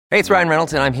Hey, it's Ryan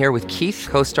Reynolds, and I'm here with Keith,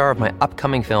 co-star of my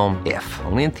upcoming film, If,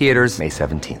 only in theaters May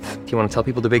 17th. Do you want to tell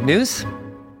people the big news?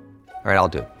 All right, I'll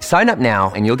do it. Sign up now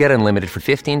and you'll get unlimited for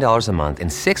 $15 a month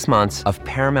and 6 months of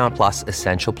Paramount Plus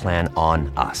Essential Plan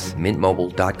on us.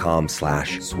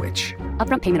 MintMobile.com/switch.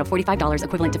 Upfront payment of $45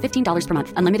 equivalent to $15 per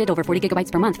month. Unlimited over 40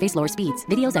 gigabytes per month. Face lower speeds.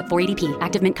 Videos at 480p.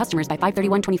 Active Mint customers by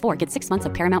 531.24 get 6 months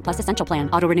of Paramount Plus Essential Plan.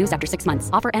 Auto renews after 6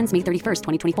 months. Offer ends May 31st,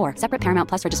 2024. Separate Paramount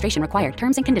Plus registration required.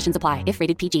 Terms and conditions apply if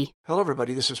rated PG. Hello,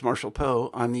 everybody. This is Marshall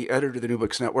Poe. I'm the editor of the New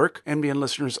Books Network. NBN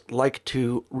listeners like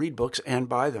to read books and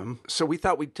buy them. So we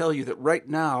thought we'd tell you that right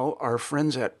now, our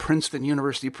friends at Princeton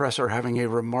University Press are having a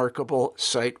remarkable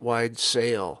site-wide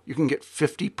sale. You can get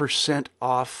 50%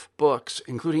 off books,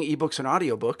 including ebooks and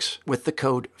audiobooks, with the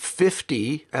code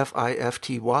 50,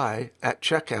 F-I-F-T-Y, at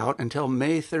checkout until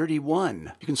May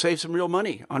 31. You can save some real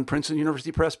money on Princeton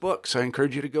University Press books. I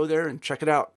encourage you to go there and check it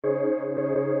out.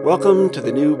 Welcome to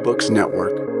the New Books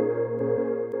Network.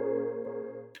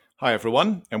 Hi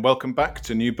everyone, and welcome back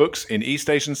to New Books in East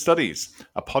Asian Studies,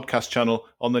 a podcast channel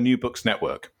on the New Books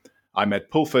Network. I'm Ed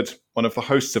Pulford, one of the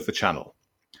hosts of the channel.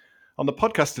 On the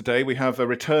podcast today, we have a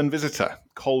return visitor,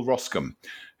 Cole Roskam,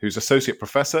 who's Associate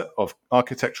Professor of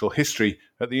Architectural History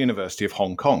at the University of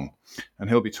Hong Kong. And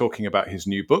he'll be talking about his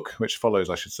new book, which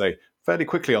follows, I should say, fairly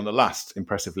quickly on the last,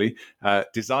 impressively,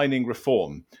 Designing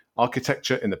Reform,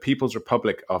 Architecture in the People's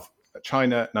Republic of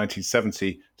China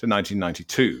 1970 to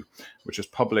 1992, which was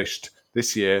published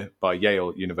this year by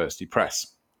Yale University Press.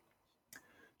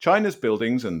 China's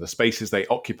buildings and the spaces they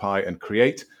occupy and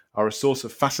create are a source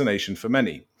of fascination for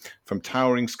many, from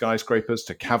towering skyscrapers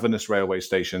to cavernous railway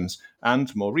stations,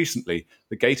 and, more recently,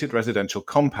 the gated residential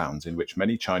compounds in which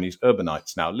many Chinese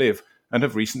urbanites now live and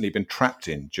have recently been trapped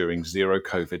in during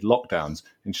zero-COVID lockdowns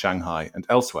in Shanghai and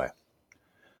elsewhere.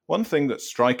 One thing that's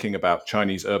striking about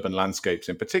Chinese urban landscapes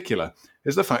in particular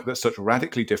is the fact that such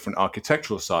radically different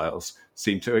architectural styles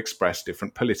seem to express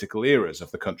different political eras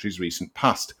of the country's recent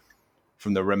past,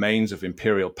 from the remains of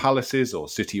imperial palaces or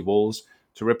city walls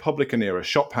to Republican-era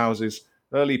shophouses,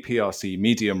 early PRC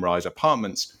medium-rise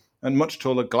apartments, and much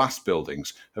taller glass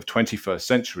buildings of 21st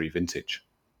century vintage.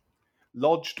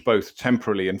 Lodged both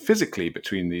temporally and physically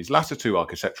between these latter two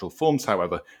architectural forms,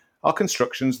 however, are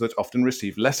constructions that often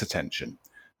receive less attention,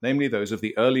 namely those of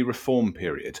the early reform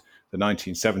period, the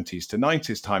 1970s to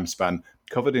 90s time span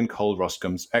covered in Cole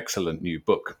Roskam's excellent new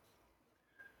book.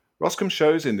 Roskam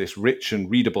shows in this rich and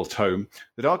readable tome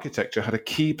that architecture had a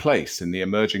key place in the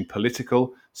emerging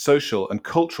political, social, and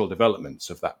cultural developments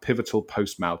of that pivotal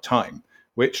post-Mao time,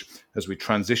 which, as we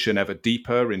transition ever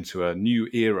deeper into a new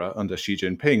era under Xi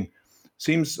Jinping,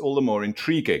 seems all the more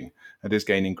intriguing and is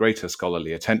gaining greater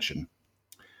scholarly attention.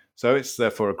 So it's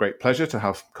therefore a great pleasure to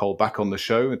have Cole back on the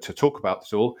show and to talk about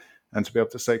this all, and to be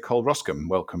able to say, Cole Roskam,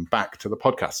 welcome back to the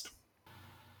podcast.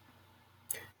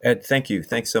 Ed, thank you.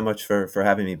 Thanks so much for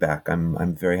having me back.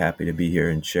 I'm very happy to be here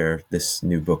and share this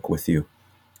new book with you.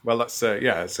 Well, that's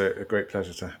it's a great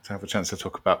pleasure to have a chance to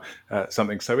talk about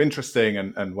something so interesting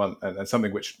and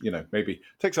something which maybe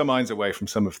takes our minds away from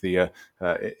some of the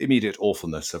immediate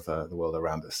awfulness of the world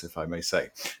around us, if I may say.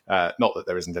 Not that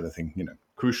there isn't anything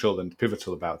crucial and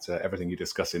pivotal about everything you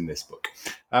discuss in this book.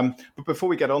 But before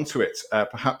we get on to it,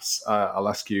 perhaps I'll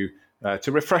ask you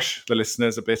to refresh the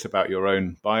listeners a bit about your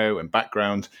own bio and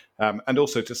background, and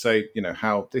also to say,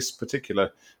 how this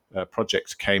particular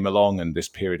project came along and this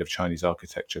period of Chinese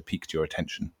architecture piqued your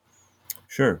attention.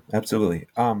 Sure, absolutely.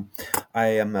 I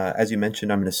am, as you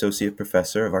mentioned, I'm an associate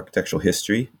professor of architectural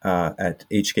history at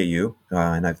HKU,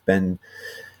 and I've been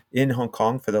in Hong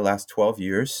Kong for the last 12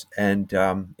 years. And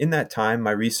in that time, my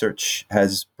research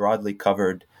has broadly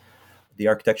covered the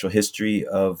architectural history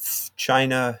of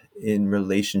China in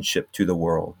relationship to the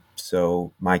world.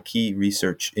 So my key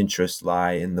research interests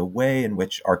lie in the way in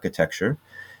which architecture,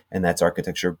 and that's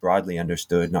architecture broadly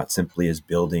understood, not simply as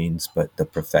buildings, but the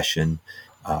profession,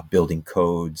 building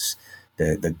codes,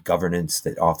 the governance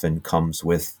that often comes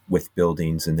with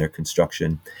buildings and their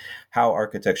construction, how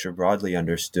architecture broadly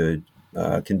understood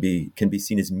can be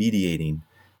seen as mediating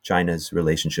China's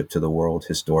relationship to the world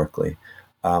historically.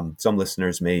 Some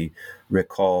listeners may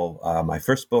recall my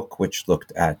first book, which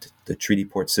looked at the treaty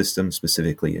port system,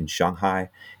 specifically in Shanghai,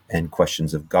 and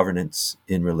questions of governance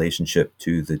in relationship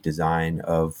to the design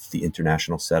of the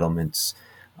international settlements,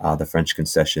 the French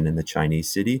concession in the Chinese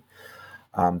city.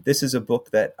 This is a book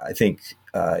that I think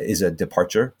is a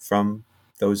departure from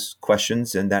those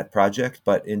questions in that project,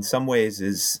 but in some ways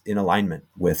is in alignment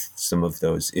with some of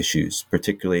those issues,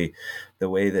 particularly the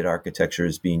way that architecture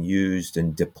is being used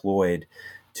and deployed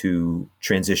to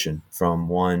transition from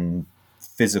one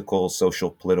physical,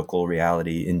 social, political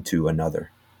reality into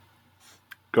another.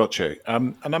 Gotcha.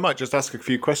 And I might just ask a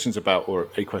few questions about, or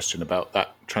a question about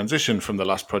that transition from the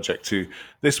last project to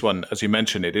this one. As you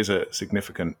mentioned, it is a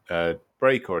significant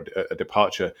break or a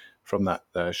departure from that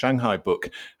Shanghai book.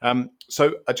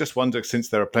 So I just wonder, since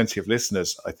there are plenty of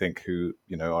listeners, I think, who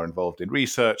are involved in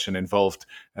research and involved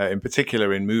in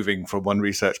particular in moving from one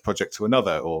research project to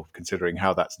another, or considering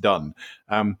how that's done.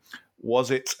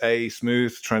 Was it a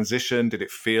smooth transition? Did it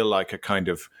feel like a kind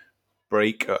of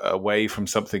break away from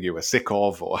something you were sick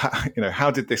of, or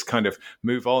how did this kind of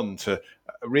move on to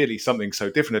really something so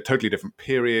different, a totally different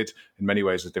period, in many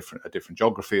ways a different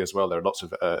geography as well? There are lots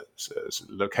of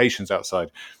locations outside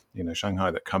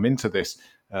Shanghai that come into this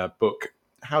book.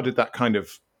 How did that kind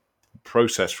of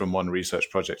process from one research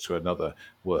project to another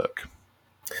work?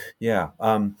 Yeah,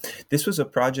 this was a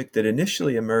project that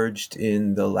initially emerged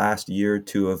in the last year or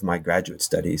two of my graduate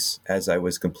studies as I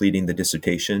was completing the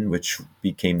dissertation, which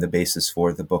became the basis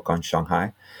for the book on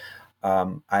Shanghai.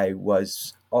 I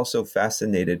was also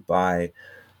fascinated by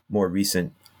more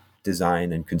recent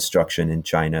design and construction in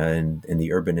China and the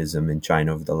urbanism in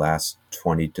China over the last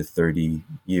 20 to 30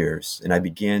 years. And I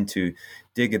began to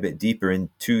dig a bit deeper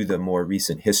into the more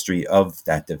recent history of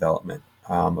that development.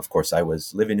 Of course, I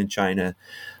was living in China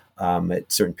at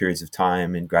certain periods of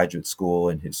time in graduate school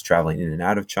and was traveling in and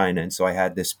out of China. And so I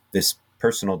had this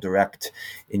personal direct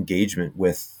engagement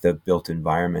with the built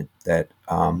environment that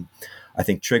I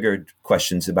think triggered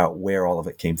questions about where all of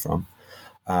it came from.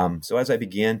 So as I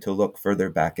began to look further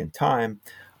back in time,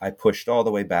 I pushed all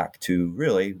the way back to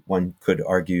really, one could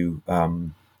argue,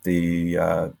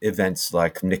 the events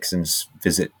like Nixon's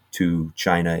visit to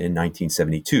China in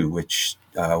 1972, which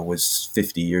was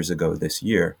 50 years ago this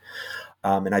year.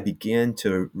 And I began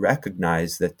to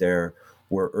recognize that there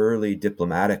were early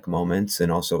diplomatic moments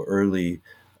and also early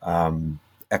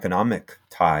economic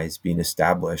ties being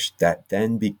established that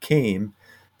then became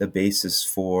the basis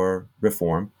for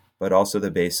reform, but also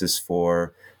the basis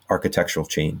for architectural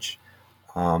change.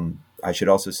 I should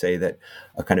also say that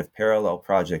a kind of parallel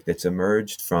project that's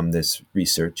emerged from this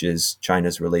research is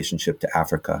China's relationship to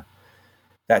Africa.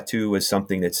 That too was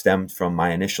something that stemmed from my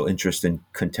initial interest in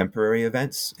contemporary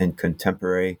events and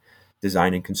contemporary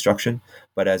design and construction.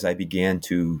 But as I began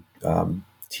to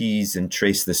tease and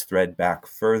trace this thread back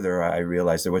further, I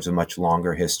realized there was a much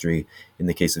longer history in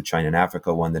the case of China and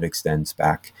Africa, one that extends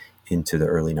back into the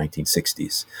early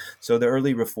 1960s. So the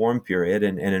early reform period,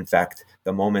 and in fact,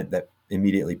 the moment that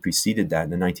immediately preceded that in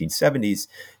the 1970s,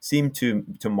 seemed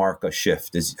to mark a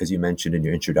shift, as you mentioned in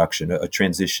your introduction, a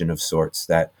transition of sorts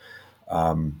that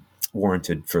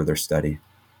warranted further study.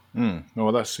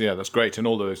 Well, that's great, and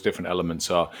all those different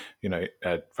elements are,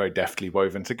 very deftly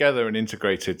woven together and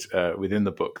integrated within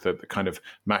the book. The kind of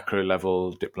macro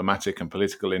level diplomatic and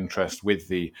political interest with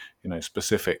the,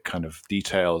 specific kind of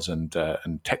details and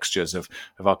textures of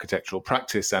architectural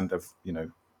practice and of,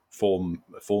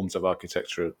 forms of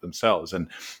architecture themselves. And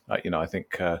I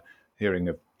think hearing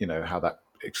of how that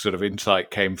sort of insight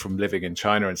came from living in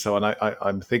China and so on,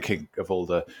 I'm thinking of all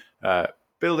the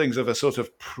buildings of a sort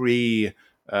of pre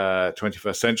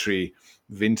 21st century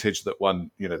vintage that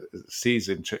one sees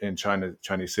in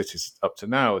Chinese cities up to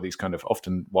now. These kind of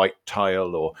often white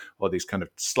tile or these kind of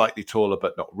slightly taller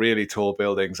but not really tall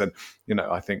buildings. And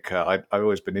I think I've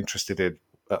always been interested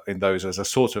in those as a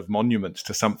sort of monument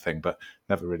to something, but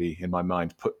never really in my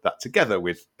mind put that together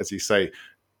with, as you say,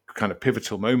 kind of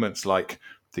pivotal moments like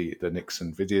the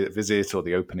Nixon visit or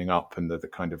the opening up and the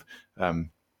kind of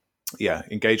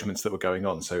engagements that were going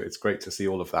on. So it's great to see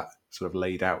all of that sort of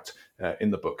laid out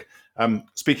in the book.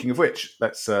 Speaking of which,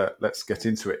 let's get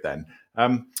into it then.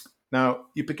 Now,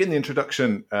 you begin the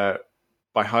introduction by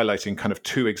highlighting kind of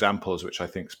two examples, which I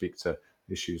think speak to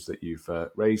issues that you've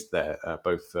raised there,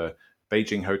 both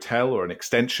Beijing Hotel, or an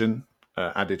extension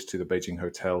added to the Beijing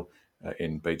Hotel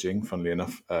in Beijing, funnily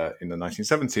enough, in the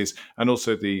 1970s, and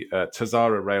also the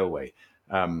Tazara Railway,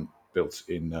 built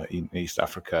in East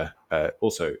Africa,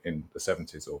 also in the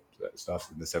 70s, or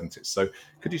started in the 70s. So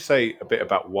could you say a bit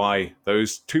about why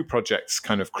those two projects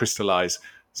kind of crystallize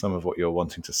some of what you're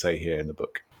wanting to say here in the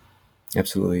book?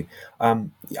 Absolutely.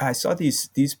 I saw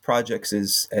these projects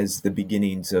as the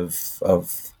beginnings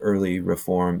of early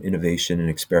reform, innovation, and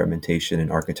experimentation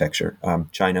in architecture.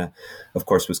 China, of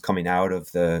course, was coming out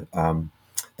of the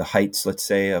heights, let's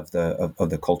say, of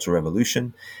the Cultural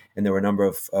Revolution, and there were a number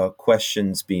of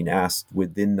questions being asked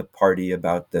within the party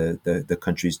about the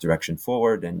country's direction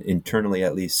forward, and internally,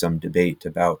 at least, some debate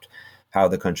about how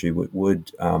the country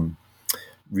would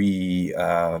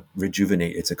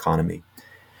rejuvenate its economy.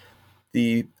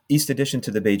 The East addition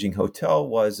to the Beijing Hotel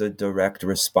was a direct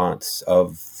response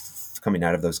of coming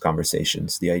out of those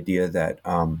conversations. The idea that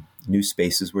new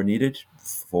spaces were needed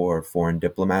for foreign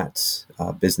diplomats,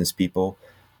 business people,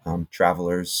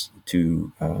 travelers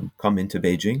to come into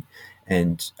Beijing,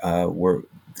 and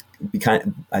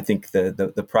I think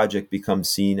the project becomes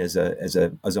seen as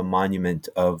a monument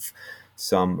of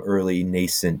some early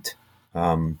nascent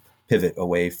pivot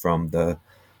away from the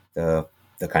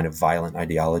kind of violent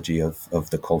ideology of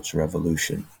the Cultural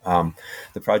Revolution.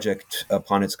 The project,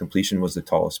 upon its completion, was the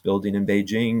tallest building in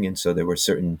Beijing, and so there were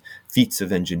certain feats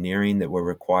of engineering that were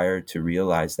required to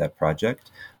realize that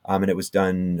project. And it was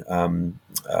done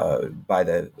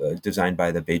designed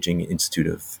by the Beijing Institute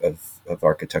of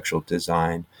Architectural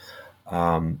Design,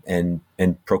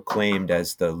 and proclaimed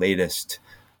as the latest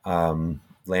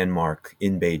landmark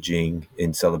in Beijing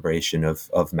in celebration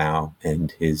of Mao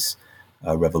and his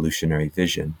revolutionary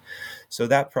vision. So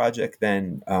that project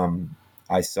then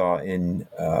I saw in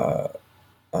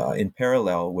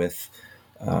parallel with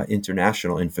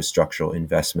international infrastructural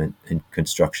investment and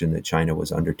construction that China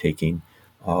was undertaking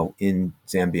in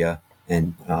Zambia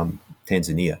and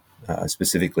Tanzania,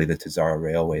 specifically the Tazara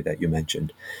Railway that you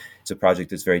mentioned. It's a project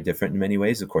that's very different in many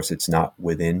ways. Of course, it's not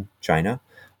within China,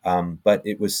 but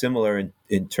it was similar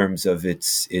in terms of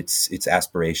its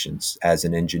aspirations as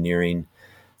an engineering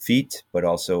feat, but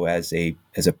also as a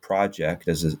project,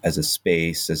 as a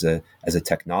space, as a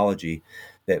technology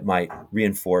that might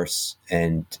reinforce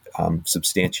and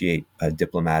substantiate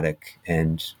diplomatic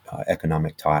and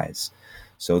economic ties.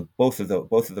 So both of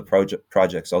the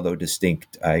projects, although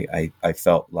distinct, I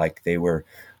felt like they were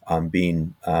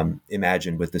being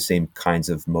imagined with the same kinds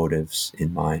of motives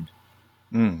in mind.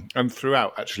 And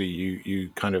throughout, actually, you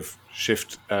kind of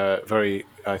shift very,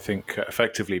 I think,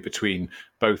 effectively between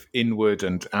both inward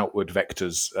and outward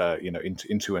vectors,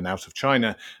 into and out of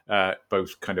China,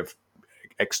 both kind of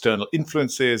external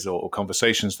influences or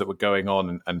conversations that were going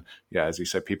on, and as you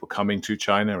said, people coming to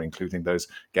China, including those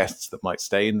guests that might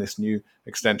stay in this new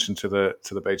extension to the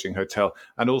Beijing hotel,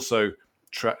 and also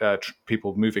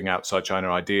people moving outside China,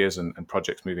 ideas and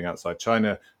projects moving outside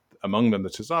China. Among them the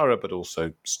Tazara, but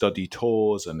also study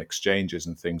tours and exchanges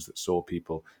and things that saw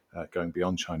people going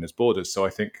beyond China's borders. So I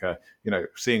think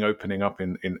seeing opening up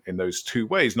in those two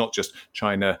ways, not just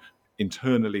China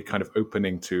internally kind of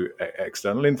opening to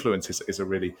external influence, is a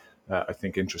really I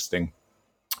think interesting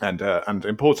and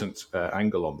important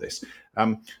angle on this.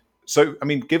 So, I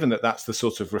mean, given that that's the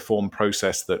sort of reform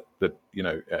process that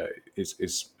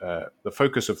is the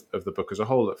focus of the book as a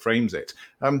whole that frames it.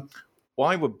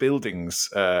 Why were buildings,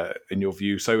 in your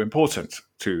view, so important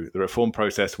to the reform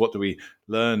process? What do we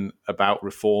learn about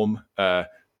reform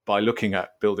by looking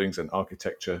at buildings and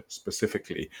architecture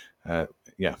specifically? I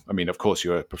mean, of course,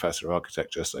 you're a professor of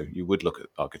architecture, so you would look at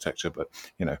architecture, but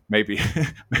maybe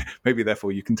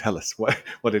therefore you can tell us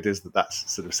what it is that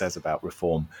sort of says about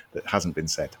reform that hasn't been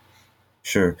said.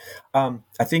 Sure.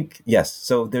 I think, yes.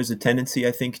 So there's a tendency,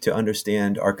 I think, to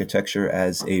understand architecture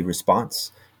as a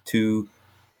response to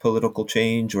political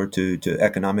change or to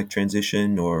economic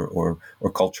transition or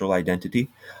cultural identity.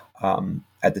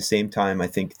 At the same time, I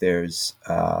think there's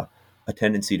a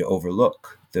tendency to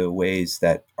overlook the ways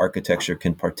that architecture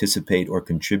can participate or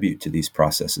contribute to these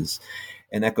processes.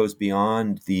 And that goes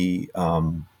beyond the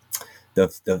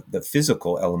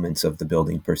physical elements of the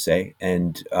building per se,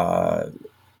 and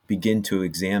begin to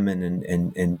examine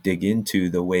and dig into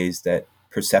the ways that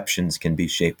perceptions can be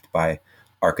shaped by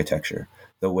architecture,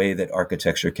 the way that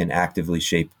architecture can actively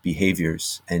shape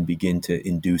behaviors and begin to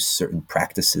induce certain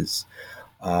practices.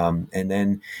 And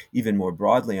then even more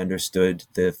broadly understood,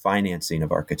 the financing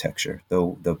of architecture,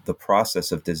 the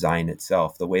process of design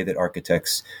itself, the way that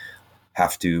architects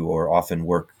have to or often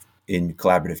work in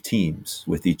collaborative teams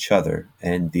with each other,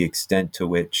 and the extent to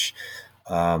which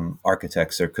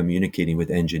architects are communicating with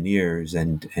engineers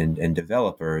and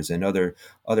developers and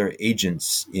other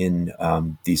agents in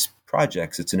these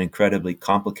projects. It's an incredibly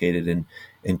complicated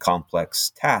and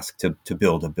complex task to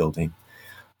build a building.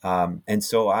 And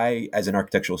so I, as an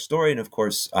architectural historian, of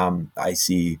course, I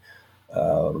see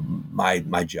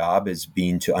my job as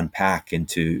being to unpack and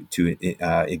to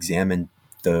examine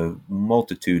the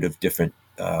multitude of different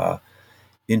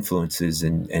influences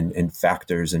and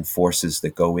factors and forces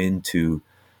that go into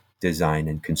design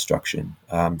and construction.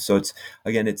 So it's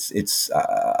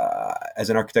as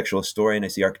an architectural historian, I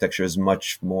see architecture as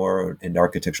much more, and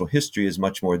architectural history is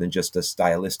much more than just a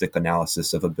stylistic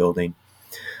analysis of a building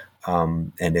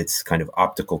and its kind of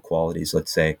optical qualities,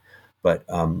 let's say, but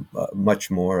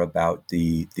much more about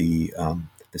the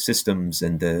systems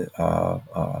and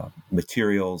the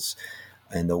materials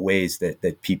and the ways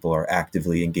that people are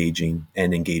actively engaging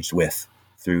and engaged with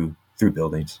through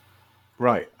buildings.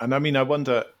 Right. And I mean, I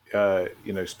wonder,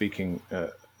 speaking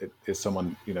is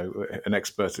someone, an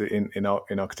expert in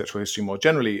architectural history more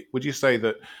generally, would you say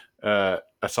that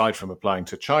aside from applying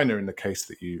to China in the case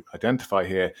that you identify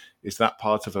here, is that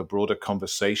part of a broader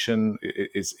conversation?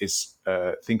 Is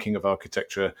thinking of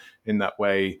architecture in that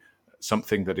way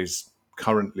something that is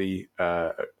currently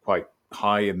quite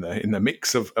high in the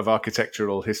mix of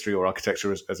architectural history or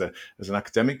architecture as an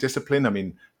academic discipline? I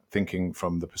mean, thinking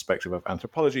from the perspective of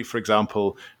anthropology, for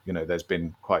example, there's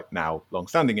been quite now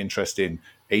long-standing interest in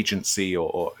agency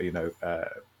or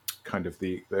kind of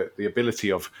the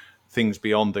ability of things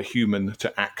beyond the human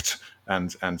to act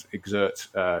and exert,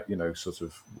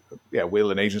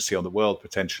 will and agency on the world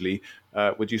potentially.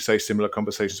 Would you say similar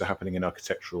conversations are happening in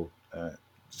architectural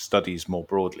studies more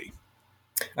broadly?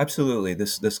 Absolutely.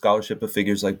 The scholarship of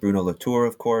figures like Bruno Latour,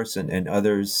 of course, and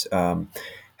others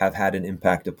have had an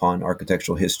impact upon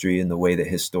architectural history in the way that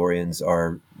historians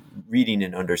are reading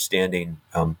and understanding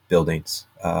buildings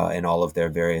and all of their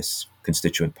various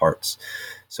constituent parts.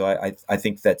 So I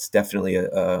think that's definitely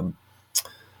a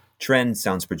trend.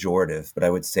 Sounds pejorative, but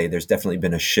I would say there's definitely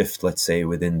been a shift, let's say,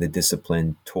 within the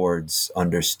discipline towards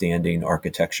understanding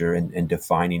architecture and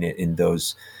defining it in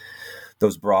those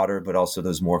broader, but also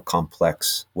those more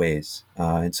complex ways.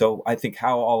 And so I think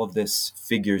how all of this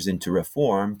figures into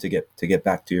reform, to get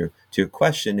back to your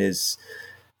question, is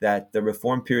that the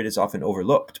reform period is often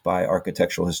overlooked by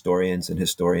architectural historians and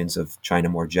historians of China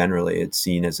more generally. It's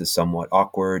seen as a somewhat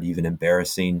awkward, even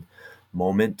embarrassing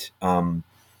moment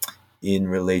in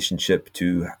relationship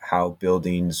to how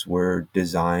buildings were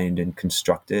designed and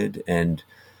constructed and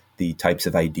the types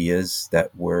of ideas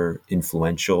that were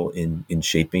influential in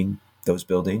shaping those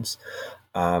buildings.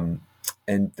 And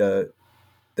the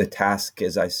task,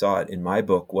 as I saw it in my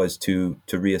book, was to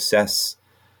reassess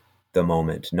the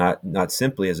moment, not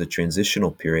simply as a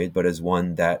transitional period, but as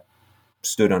one that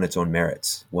stood on its own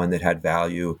merits, one that had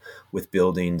value, with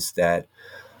buildings that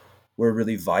were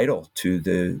really vital to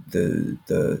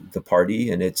the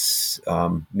party and its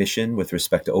mission with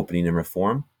respect to opening and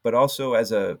reform, but also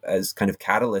as kind of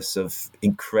catalysts of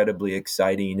incredibly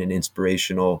exciting and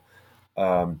inspirational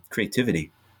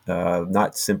creativity,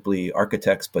 not simply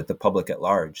architects, but the public at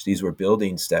large. These were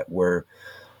buildings that were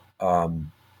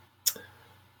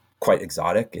quite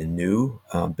exotic and new,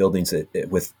 buildings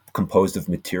that composed of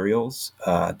materials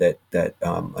that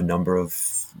a number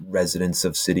of residents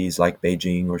of cities like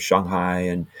Beijing or Shanghai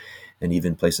and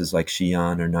even places like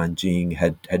Xi'an or Nanjing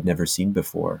had never seen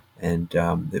before, and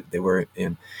they were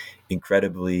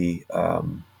incredibly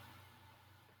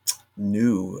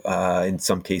new, in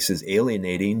some cases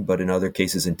alienating, but in other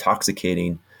cases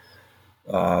intoxicating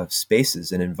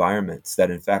spaces and environments that,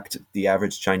 in fact, the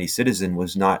average Chinese citizen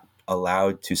was not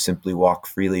allowed to simply walk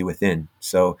freely within.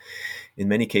 So in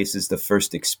many cases, the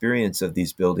first experience of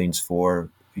these buildings for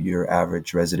your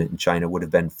average resident in China would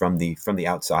have been from the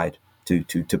outside,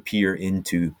 to peer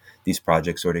into these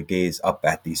projects or to gaze up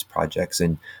at these projects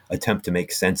and attempt to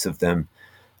make sense of them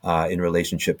in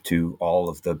relationship to all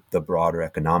of the broader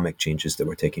economic changes that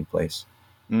were taking place.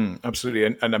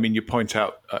 Absolutely. And I mean, you point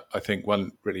out, I think,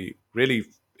 one really, really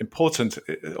important,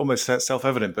 almost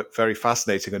self-evident, but very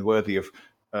fascinating and worthy of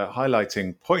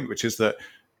highlighting point, which is that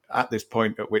at this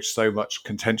point at which so much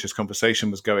contentious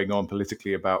conversation was going on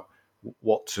politically about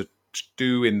what to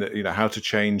do in the, how to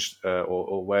change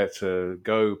or where to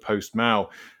go post Mao,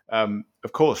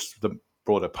 of course, the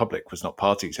broader public was not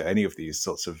party to any of these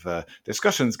sorts of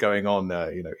discussions going on,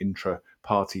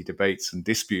 intra-party debates and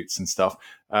disputes and stuff.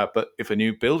 But if a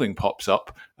new building pops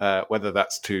up, whether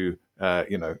that's to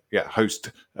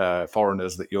host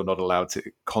foreigners that you're not allowed to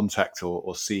contact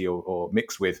or see or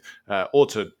mix with, or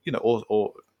to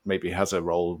or maybe has a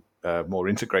role more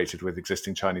integrated with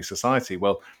existing Chinese society,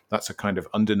 well, that's a kind of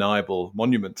undeniable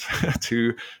monument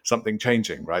to something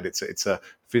changing, right? It's a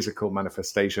physical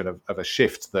manifestation of a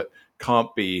shift that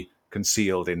can't be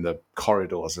concealed in the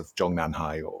corridors of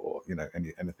Zhongnanhai or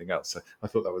anything else. So I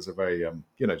thought that was a very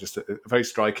just a very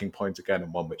striking point again,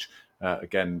 and one which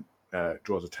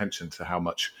draws attention to how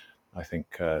much I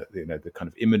think the kind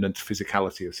of imminent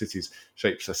physicality of cities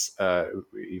shapes us,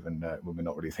 even when we're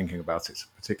not really thinking about it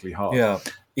particularly hard.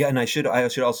 Yeah, and I should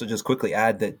also just quickly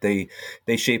add that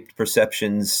they shaped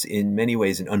perceptions in many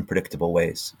ways, in unpredictable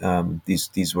ways.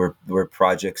 These were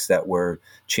projects that were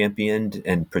championed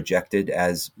and projected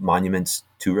as monuments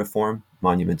to reform,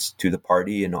 monuments to the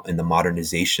party, and the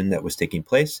modernization that was taking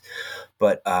place.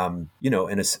 But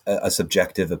in a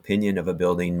subjective opinion of a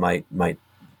building might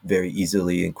very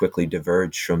easily and quickly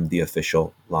diverge from the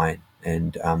official line,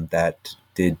 and that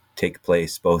did take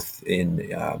place both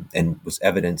in and was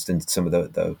evidenced in some of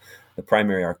the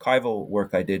primary archival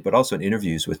work I did, but also in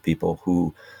interviews with people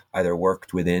who either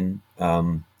worked within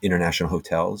international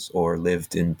hotels or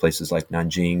lived in places like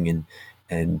Nanjing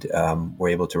and were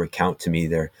able to recount to me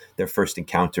their first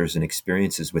encounters and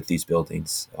experiences with these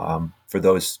buildings. For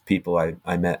those people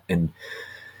I met and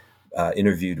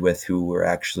interviewed with who were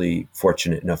actually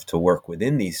fortunate enough to work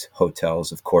within these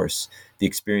hotels, of course, the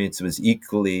experience was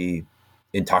equally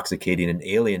intoxicating and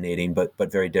alienating, but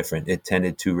very different. It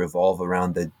tended to revolve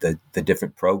around the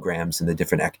different programs and the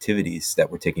different activities that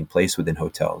were taking place within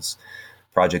hotels.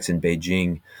 Projects in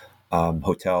Beijing,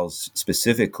 hotels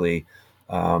specifically,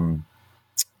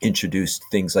 introduced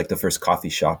things like the first coffee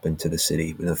shop into the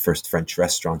city, the first French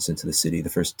restaurants into the city, the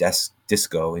first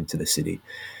disco into the city.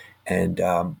 And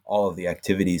all of the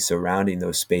activities surrounding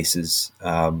those spaces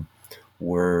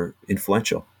were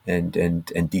influential and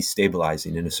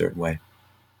destabilizing in a certain way.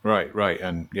 Right.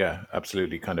 And yeah,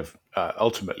 absolutely kind of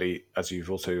ultimately, as you've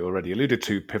also already alluded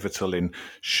to, pivotal in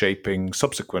shaping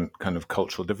subsequent kind of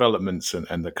cultural developments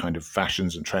and the kind of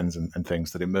fashions and trends and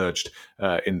things that emerged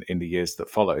in the years that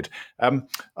followed. I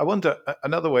wonder,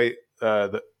 another way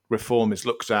that reform is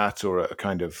looked at, or a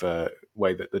kind of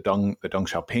way that the Deng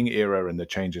Xiaoping era and the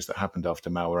changes that happened after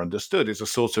Mao are understood, is a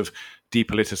sort of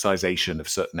depoliticization of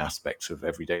certain aspects of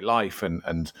everyday life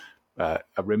and a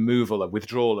removal, a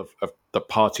withdrawal of the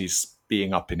parties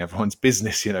being up in everyone's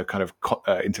business, kind of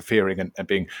interfering and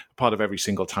being part of every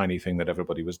single tiny thing that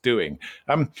everybody was doing.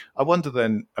 I wonder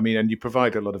then, and you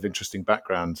provide a lot of interesting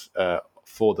background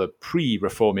for the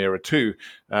pre-reform era too,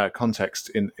 context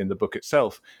in the book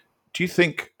itself. Do you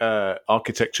think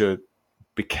architecture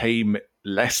became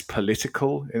less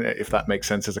political, if that makes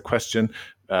sense as a question,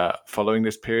 following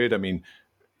this period?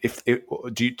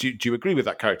 Do you agree with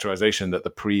that characterization that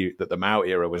the Mao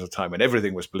era was a time when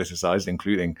everything was politicized,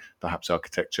 including perhaps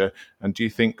architecture? And do you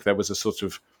think there was a sort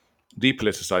of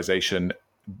depoliticization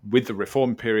with the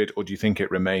reform period, or do you think it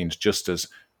remained just as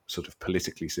sort of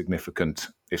politically significant,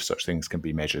 if such things can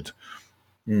be measured?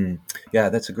 Yeah,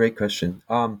 that's a great question.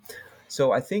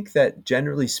 So I think that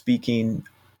generally speaking,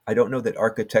 I don't know that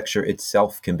architecture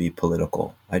itself can be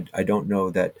political. I don't know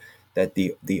that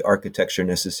the architecture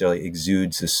necessarily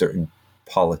exudes a certain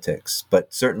politics,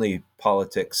 but certainly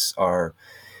politics are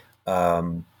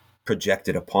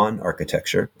projected upon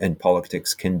architecture, and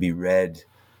politics can be read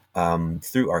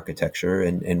through architecture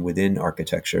and within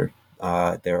architecture.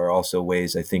 There are also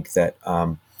ways, I think, that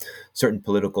certain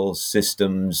political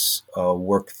systems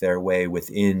work their way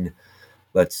within,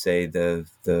 let's say,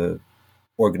 the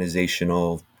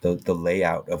organizational, the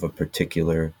layout of a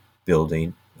particular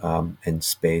building and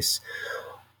space.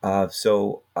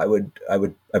 So I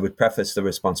would preface the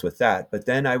response with that, but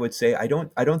then I would say I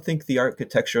don't think the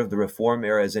architecture of the reform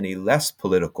era is any less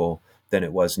political than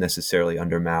it was necessarily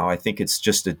under Mao. I think it's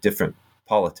just a different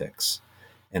politics,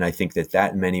 and I think that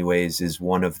in many ways is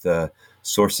one of the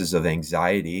sources of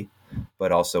anxiety,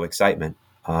 but also excitement.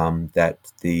 That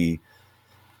the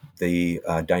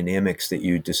dynamics that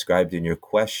you described in your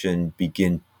question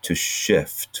begin to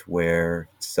shift, where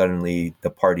suddenly the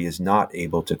party is not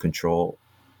able to control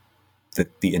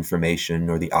the information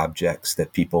or the objects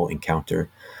that people encounter.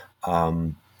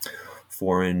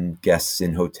 Foreign guests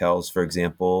in hotels, for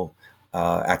example,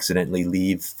 accidentally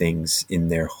leave things in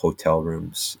their hotel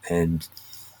rooms, and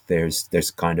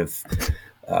there's kind of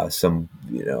some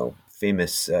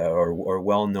famous or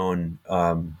well-known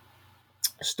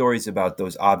stories about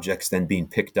those objects then being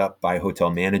picked up by hotel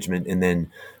management and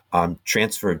then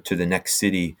transferred to the next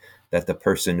city that the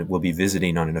person will be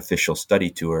visiting on an official study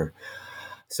tour.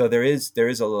 So there is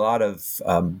a lot of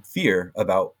fear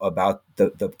about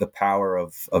the power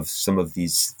of some of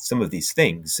these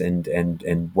things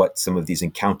and what some of these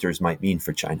encounters might mean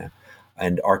for China,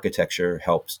 and architecture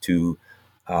helps to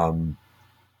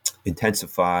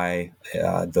intensify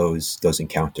those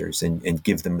encounters and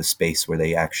give them a space where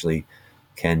they actually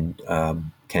can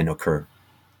occur.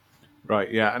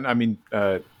 Right. Yeah. And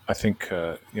I think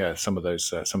some of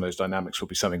those dynamics will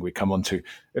be something we come on to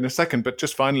in a second. But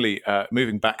just finally,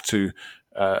 moving back to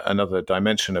another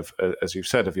dimension of, as you've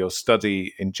said, of your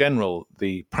study in general,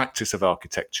 the practice of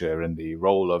architecture and the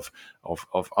role of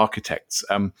architects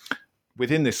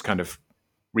within this kind of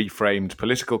reframed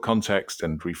political context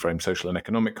and reframed social and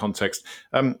economic context.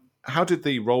 How did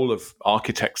the role of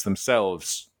architects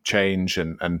themselves change,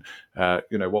 and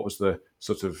what was the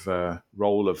sort of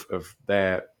role of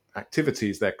their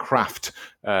activities, their craft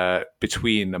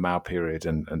between the Mao period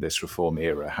and this reform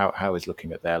era? How is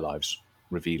looking at their lives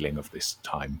revealing of this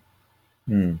time?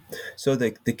 So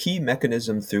the key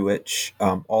mechanism through which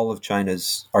all of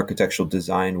China's architectural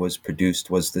design was produced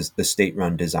was the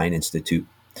state-run Design Institute.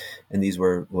 And these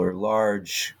were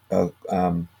large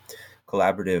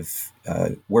collaborative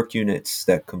work units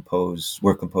that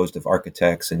were composed of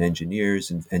architects and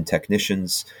engineers and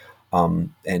technicians,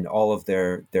 and all of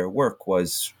their work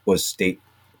was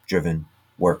state-driven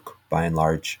work by and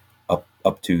large,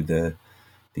 up to the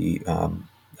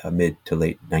mid to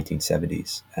late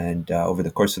 1970s. And over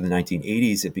the course of the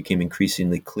 1980s, it became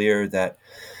increasingly clear that,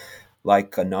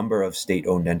 like a number of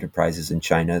state-owned enterprises in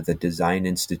China, the Design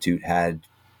Institute had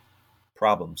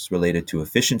problems related to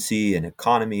efficiency and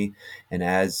economy. And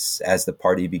as the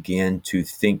party began to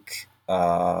think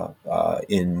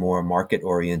in more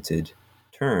market-oriented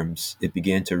terms, it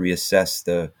began to reassess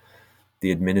the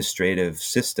administrative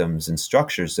systems and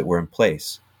structures that were in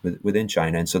place within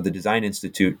China. And so the Design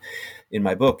Institute, in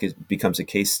my book, becomes a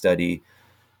case study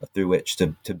through which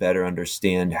to better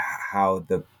understand how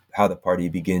the party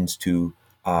begins to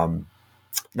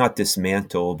not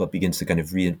dismantle, but begins to kind of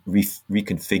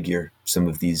reconfigure some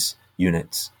of these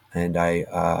units. And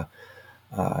I,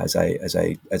 as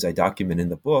I document in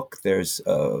the book, there's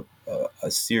a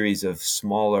series of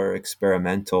smaller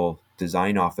experimental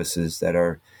design offices that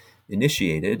are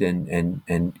initiated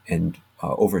and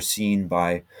overseen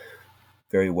by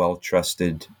very well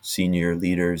trusted senior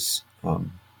leaders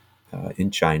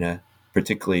in China,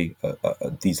 particularly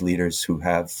these leaders who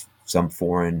have some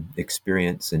foreign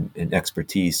experience and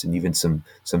expertise, and even some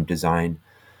design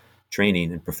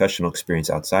training and professional experience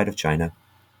outside of China.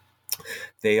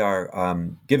 They are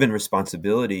given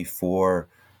responsibility for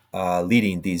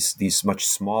leading these much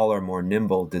smaller, more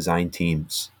nimble design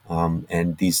teams.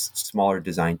 And these smaller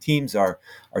design teams are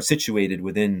situated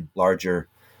within larger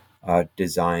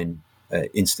design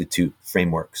institute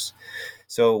frameworks.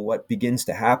 So what begins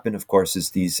to happen, of course, is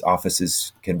these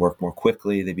offices can work more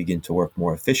quickly. They begin to work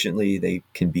more efficiently. They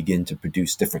can begin to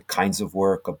produce different kinds of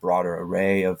work, a broader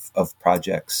array of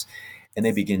projects, and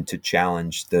they begin to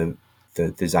challenge the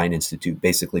Design Institute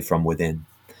basically from within.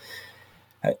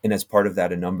 And as part of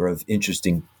that, a number of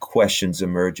interesting questions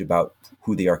emerge about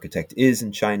who the architect is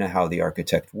in China, how the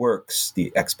architect works,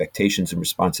 the expectations and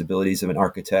responsibilities of an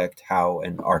architect, how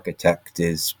an architect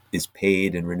is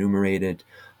paid and remunerated,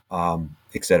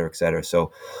 et cetera, et cetera.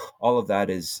 So all of that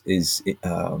is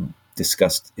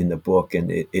discussed in the book,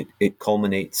 and it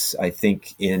culminates, I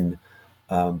think, in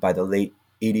by the late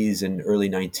 80s and early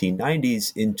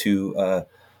 1990s into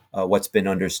what's been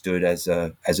understood as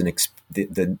the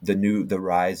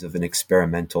rise of an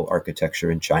experimental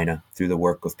architecture in China through the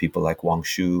work of people like Wang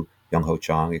Shu, Yang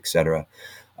Hochang, et cetera.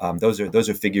 Those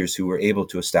are figures who were able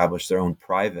to establish their own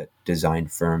private design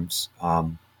firms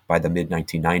by the mid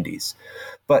 1990s.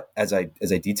 But as I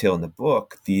detail in the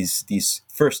book, these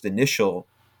first initial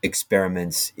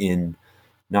experiments in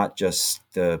not just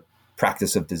the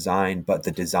practice of design, but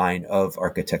the design of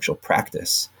architectural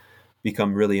practice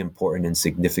become really important and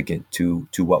significant to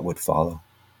what would follow.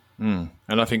 And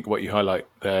I think what you highlight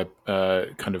there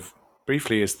kind of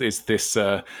briefly is this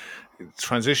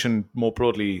transition more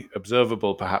broadly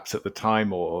observable perhaps at the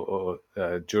time or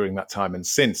during that time and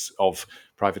since of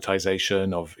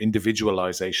privatization, of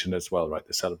individualization as well, right?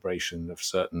 The celebration of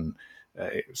certain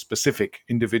specific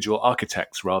individual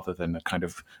architects rather than a kind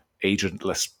of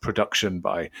agentless production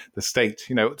by the state.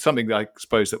 Something that I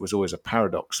suppose that was always a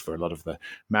paradox for a lot of the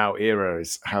Mao era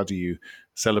is how do you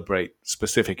celebrate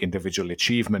specific individual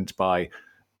achievement by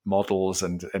models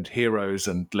and heroes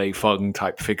and Lei Feng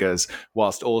type figures,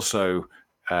 whilst also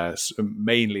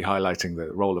mainly highlighting the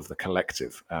role of the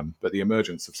collective. But the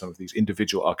emergence of some of these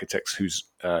individual architects whose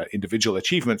individual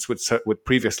achievements would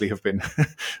previously have been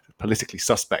politically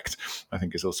suspect, I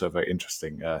think is also a very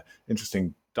interesting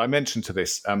dimension to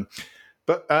this.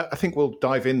 But I think we'll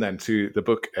dive in then to the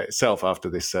book itself after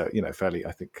this, fairly,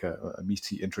 I think,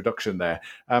 meaty introduction there.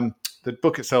 The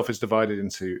book itself is divided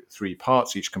into three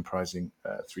parts, each comprising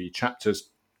three chapters,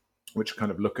 which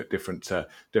kind of look at different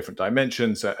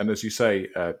dimensions, and as you say,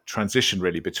 transition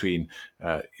really between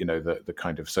the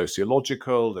kind of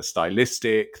sociological, the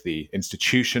stylistic, the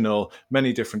institutional,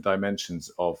 many different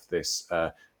dimensions of this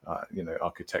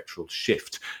architectural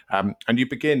shift. And you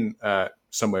begin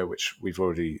somewhere which we've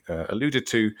already alluded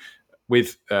to,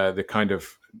 with the kind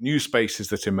of new spaces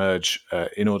that emerge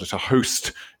in order to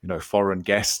host, foreign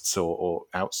guests or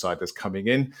outsiders coming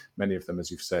in. Many of them, as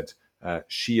you've said,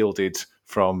 shielded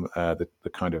from the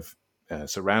kind of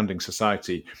surrounding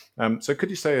society. So could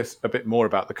you say a bit more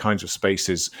about the kinds of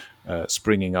spaces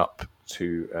springing up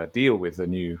to deal with the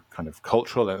new kind of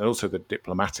cultural and also the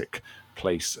diplomatic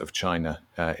place of China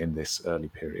in this early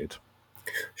period?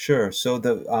 Sure. So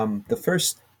the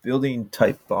first building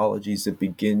typologies that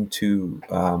begin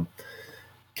to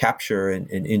capture and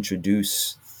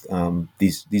introduce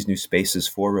these new spaces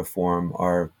for reform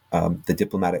are the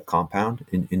diplomatic compound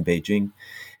in Beijing,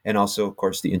 and also, of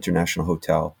course, the International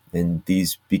Hotel. And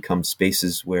these become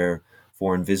spaces where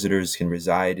foreign visitors can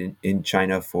reside in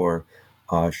China for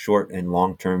short and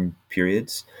long-term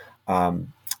periods.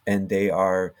 And they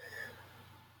are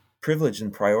privileged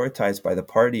and prioritized by the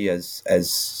party as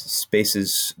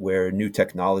spaces where new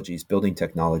technologies, building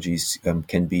technologies,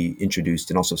 can be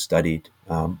introduced and also studied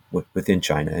within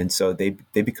China. And so they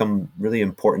become really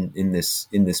important in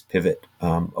this pivot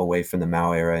away from the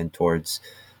Mao era and towards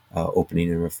opening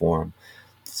and reform.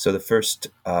 So the first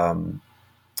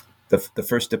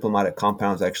diplomatic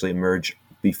compounds actually emerge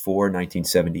before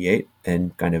 1978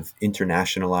 and kind of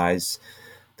internationalize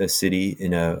the city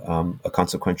in a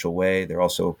consequential way. There are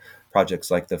also projects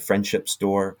like the Friendship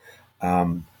Store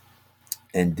and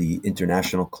the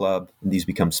International Club. And these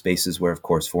become spaces where, of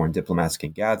course, foreign diplomats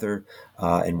can gather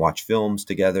and watch films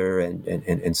together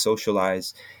and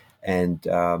socialize. And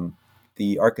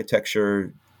the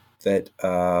architecture that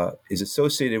is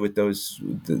associated with those,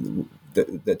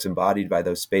 that's embodied by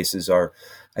those spaces are,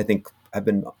 I think, have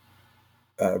been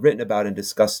written about and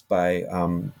discussed by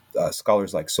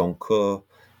scholars like Song Ke,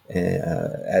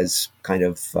 as kind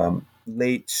of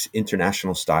late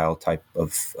international style type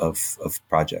of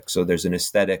project. So there's an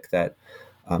aesthetic that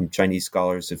Chinese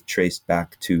scholars have traced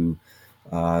back to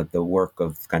the work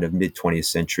of kind of mid-20th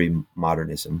century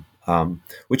modernism,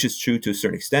 which is true to a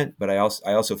certain extent. But I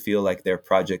also feel like they're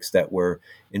projects that were,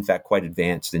 in fact, quite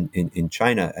advanced in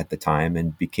China at the time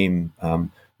and became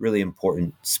really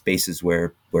important spaces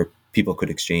where people could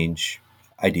exchange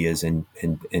ideas and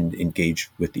engage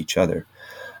with each other.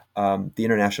 The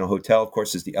International Hotel, of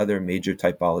course, is the other major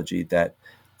typology that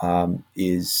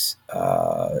is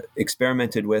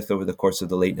experimented with over the course of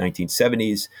the late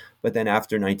 1970s. But then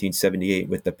after 1978,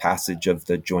 with the passage of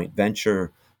the joint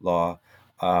venture law,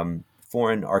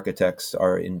 foreign architects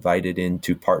are invited in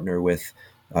to partner with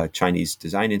Chinese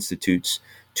design institutes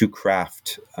to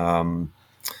craft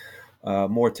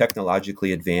more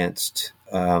technologically advanced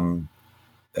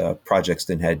projects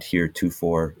than had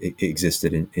heretofore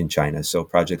existed in China. So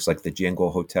projects like the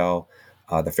Jianguo Hotel,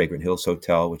 the Fragrant Hills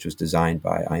Hotel, which was designed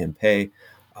by I.M. Pei,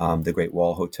 the Great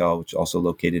Wall Hotel, which is also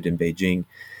located in Beijing.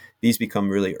 These become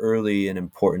really early and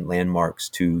important landmarks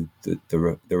to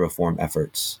the reform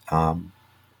efforts.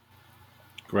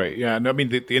 Great. Yeah. And I mean,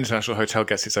 the International Hotel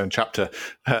gets its own chapter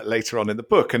later on in the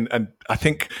book. And I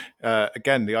think,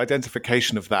 again, the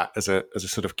identification of that as a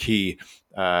sort of key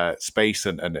space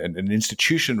and an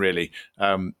institution really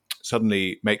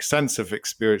suddenly makes sense of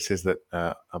experiences that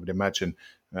I would imagine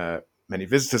many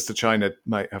visitors to China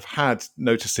might have had,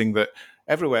 noticing that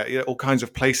everywhere, all kinds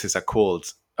of places are called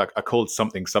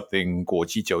something 国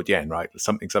际酒店, right?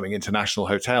 Something international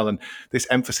hotel, and this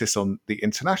emphasis on the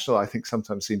international, I think,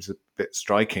 sometimes seems a bit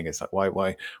striking. It's like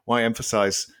why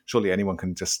emphasize? Surely anyone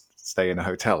can just stay in a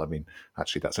hotel. I mean,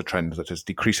 actually, that's a trend that is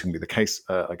decreasingly the case,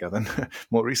 I gather,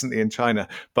 more recently in China.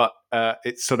 But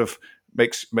it sort of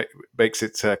makes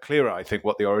it clearer, I think,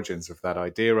 what the origins of that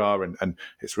idea are, and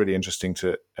it's really interesting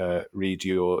to read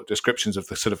your descriptions of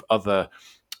the sort of other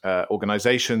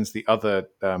organizations, the other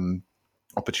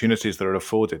opportunities that are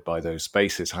afforded by those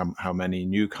spaces, how many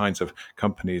new kinds of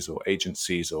companies or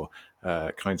agencies or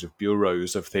kinds of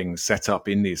bureaus of things set up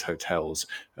in these hotels,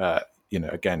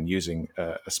 again, using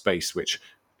a space which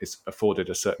is afforded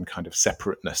a certain kind of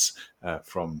separateness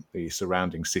from the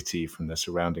surrounding city, from the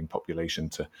surrounding population,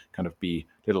 to kind of be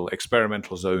little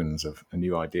experimental zones of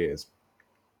new ideas.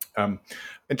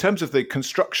 In terms of the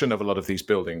construction of a lot of these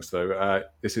buildings, though,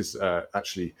 this is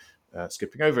actually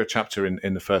skipping over a chapter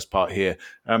in the first part here.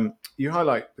 You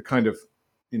highlight the kind of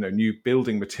new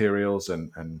building materials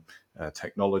and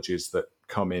technologies that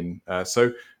come in.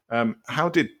 So how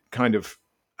did kind of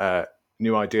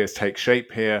new ideas take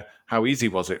shape here? How easy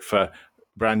was it for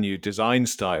brand new design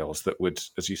styles that would,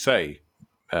 as you say,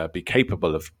 be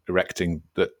capable of erecting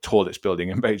the tallest building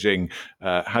in Beijing?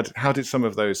 How did some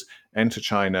of those enter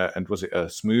China, and was it a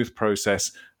smooth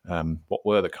process? What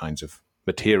were the kinds of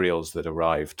materials that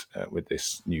arrived with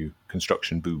this new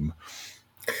construction boom?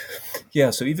 Yeah,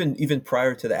 so even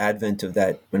prior to the advent of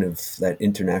that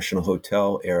international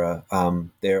hotel era,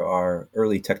 there are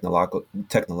early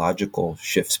technological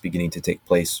shifts beginning to take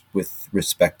place with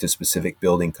respect to specific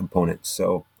building components.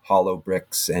 So hollow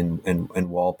bricks and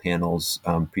wall panels,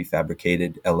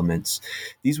 prefabricated elements.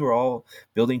 These were all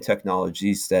building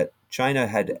technologies that China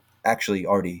had actually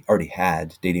already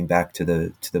had, dating back to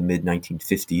the mid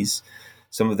 1950s.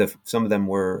 Some of them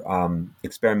were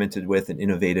experimented with and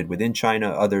innovated within China.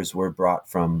 Others were brought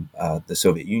from the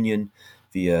Soviet Union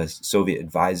via Soviet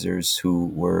advisors who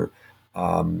were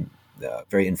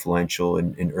very influential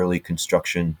in early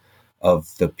construction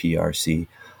of the PRC.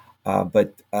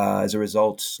 But as a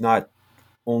result, not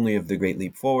only of the Great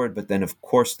Leap Forward, but then, of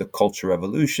course, the Cultural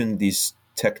Revolution, these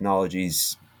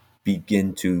technologies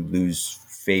begin to lose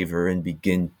favor and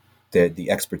begin the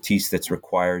expertise that's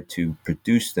required to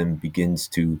produce them begins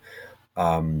to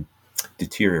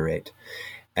deteriorate.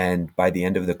 And by the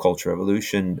end of the Cultural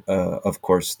Revolution, of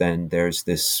course, then there's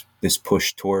this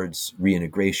push towards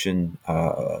reintegration,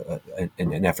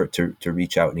 an effort to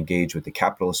reach out and engage with the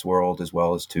capitalist world, as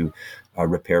well as to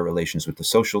repair relations with the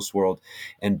socialist world,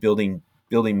 and building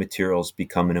materials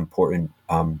become an important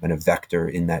kind of vector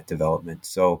in that development.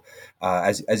 So,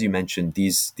 as you mentioned,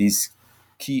 these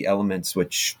key elements,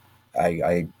 which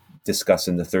I discuss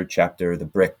in the third chapter, the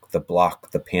brick, the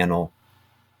block, the panel,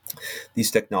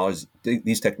 these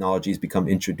technologies become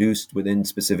introduced within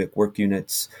specific work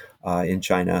units in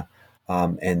China,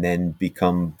 and then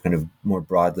become kind of more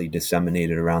broadly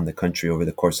disseminated around the country over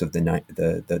the course of the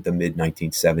mid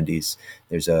 1970s.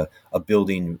 There's a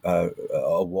building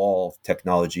a wall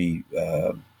technology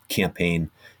campaign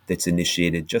that's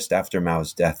initiated just after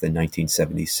Mao's death in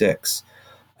 1976,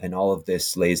 and all of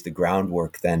this lays the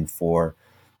groundwork then for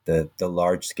the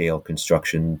large scale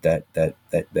construction that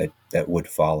would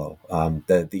follow.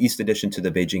 The East addition to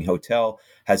the Beijing Hotel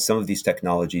has some of these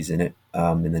technologies in it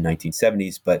in the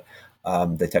 1970s, but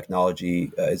the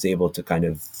technology is able to kind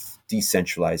of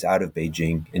decentralize out of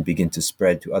Beijing and begin to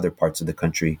spread to other parts of the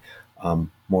country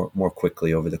more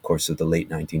quickly over the course of the late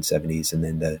 1970s and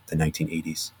then the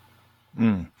 1980s.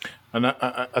 Mm. And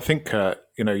I think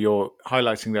you're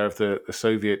highlighting there of the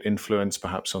Soviet influence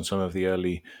perhaps on some of the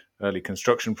early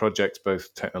construction projects,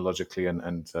 both technologically and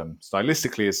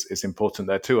stylistically, is important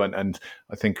there too, and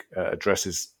I think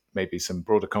addresses maybe some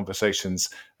broader conversations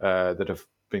that have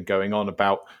been going on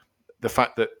about the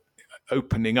fact that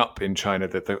opening up in China,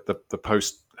 that the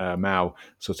post Mao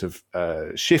sort of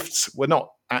shifts were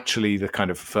not actually the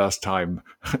kind of first time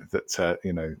that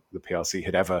the PRC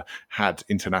had ever had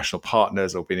international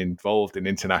partners or been involved in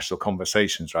international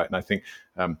conversations, right? And I think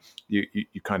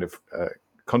you kind of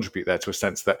contribute there to a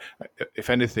sense that, if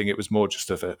anything, it was more just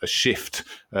of a shift,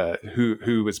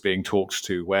 who was being talked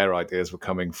to, where ideas were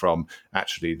coming from.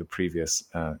 Actually, the previous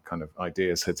kind of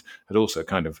ideas had also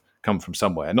kind of come from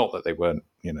somewhere. Not that they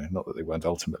weren't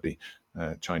ultimately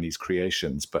Chinese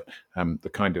creations, but the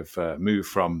kind of move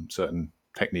from certain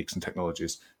techniques and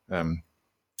technologies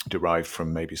derived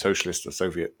from maybe socialist or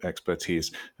Soviet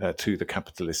expertise to the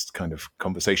capitalist kind of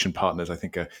conversation partners, I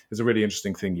think is a really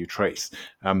interesting thing you trace.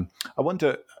 I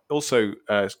wonder also,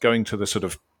 going to the sort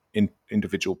of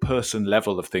individual person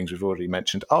level of things, we've already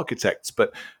mentioned architects,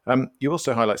 but you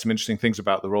also highlight some interesting things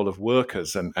about the role of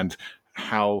workers and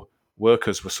how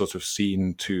workers were sort of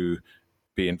seen to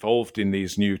be involved in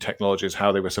these new technologies,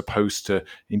 how they were supposed to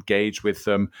engage with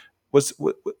them. Was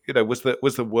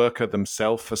the worker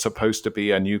themselves supposed to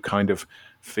be a new kind of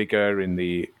figure in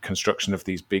the construction of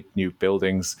these big new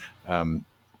buildings,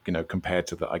 compared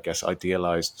to the, I guess,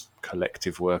 idealized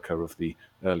collective worker of the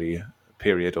early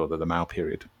period or the Mao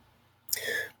period?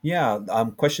 Yeah,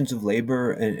 questions of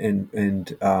labor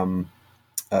and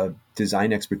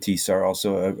design expertise are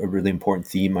also a really important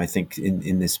theme, I think,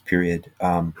 in this period.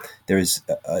 There's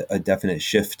a definite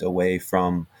shift away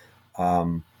from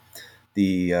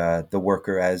the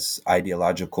worker as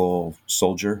ideological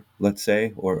soldier, let's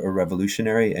say, or a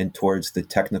revolutionary, and towards the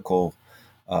technical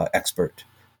expert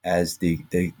as the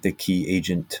key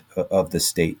agent of the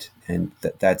state. And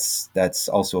that's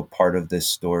also a part of this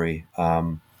story.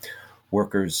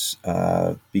 Workers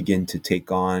begin to take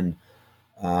on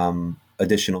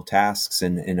additional tasks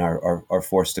and are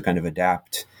forced to kind of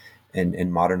adapt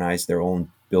and modernize their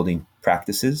own building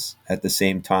practices. At the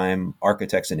same time,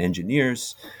 architects and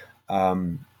engineers,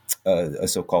 a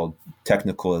so-called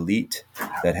technical elite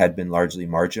that had been largely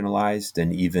marginalized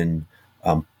and even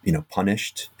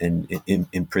punished and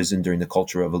imprisoned during the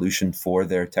Cultural Revolution for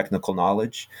their technical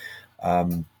knowledge,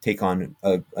 take on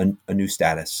a new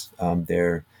status.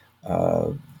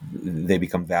 They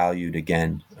become valued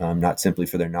again, not simply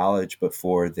for their knowledge, but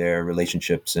for their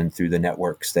relationships and through the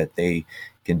networks that they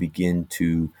can begin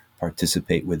to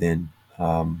participate within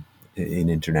in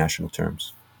international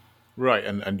terms. Right,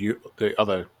 and the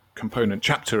other component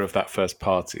chapter of that first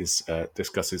part is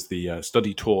discusses the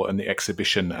study tour and the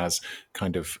exhibition as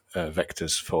kind of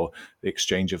vectors for the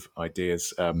exchange of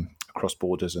ideas across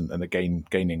borders and the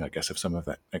gaining, I guess, of some of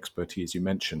that expertise you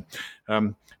mentioned.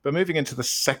 But moving into the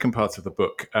second part of the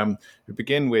book, we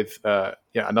begin with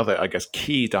another, I guess,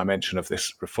 key dimension of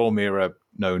this reform era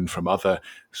known from other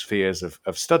spheres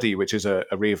of study, which is a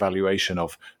reevaluation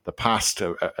of the past,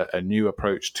 a new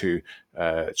approach to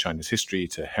China's history,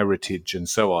 to heritage, and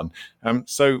so on.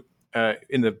 So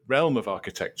in the realm of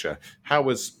architecture, how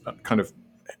was kind of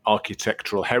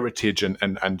architectural heritage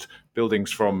and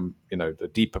buildings from the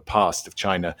deeper past of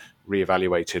China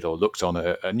reevaluated or looked on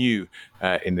anew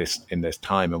in this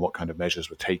time, and what kind of measures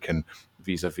were taken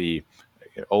vis-a-vis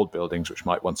old buildings which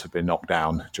might once have been knocked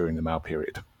down during the Mao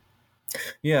period?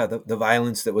 Yeah, the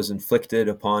violence that was inflicted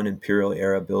upon imperial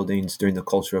era buildings during the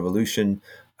Cultural Revolution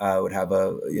would have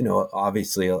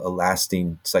obviously a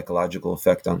lasting psychological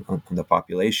effect on the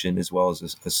population, as well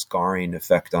as a scarring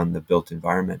effect on the built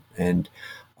environment. And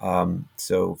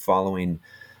so following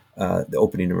the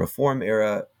opening and reform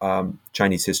era,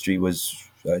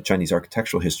 Chinese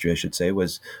architectural history, I should say,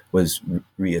 was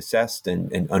reassessed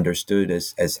and understood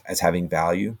as having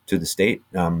value to the state,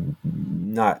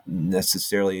 not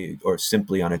necessarily or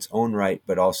simply on its own right,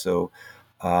 but also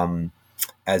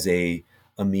as a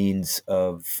means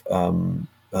of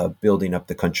building up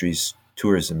the country's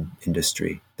tourism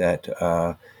industry.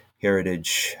 That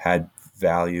heritage had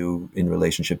value in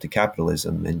relationship to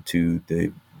capitalism and to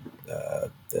the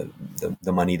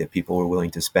money that people were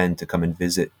willing to spend to come and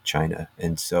visit China.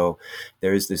 And so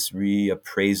there is this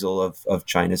reappraisal of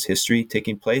China's history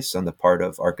taking place on the part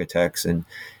of architects and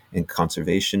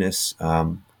conservationists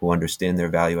who understand their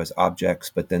value as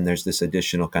objects. But then there's this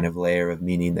additional kind of layer of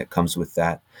meaning that comes with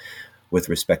that, with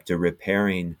respect to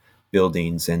repairing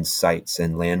buildings and sites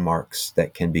and landmarks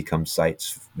that can become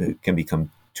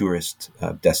tourist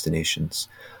destinations.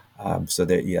 So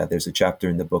there's a chapter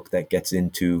in the book that gets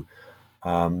into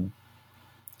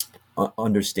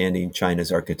understanding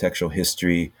China's architectural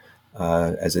history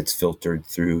as it's filtered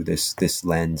through this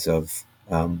lens of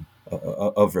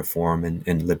reform and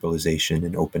liberalization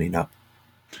and opening up.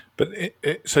 But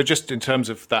so just in terms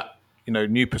of that,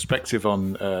 new perspective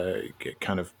on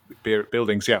kind of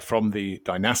buildings, from the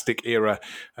dynastic era,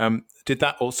 did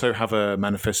that also have a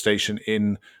manifestation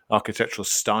in architectural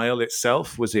style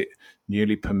itself? Was it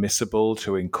newly permissible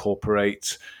to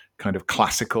incorporate kind of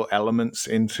classical elements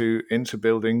into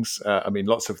buildings? I mean,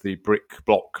 lots of the brick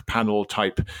block panel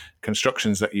type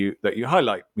constructions that you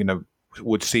highlight,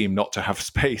 would seem not to have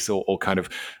space or kind of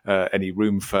any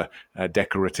room for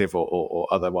decorative or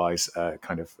otherwise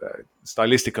kind of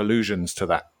stylistic allusions to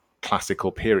that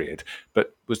classical period.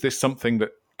 But was this something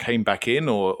that came back in,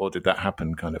 or did that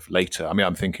happen kind of later? I mean,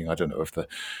 I'm thinking, I don't know, of the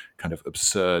kind of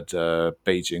absurd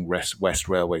Beijing West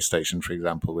Railway Station, for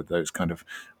example, with those kind of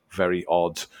very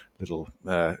odd little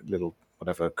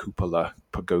whatever cupola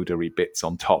pagoda-y bits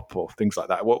on top or things like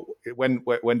that.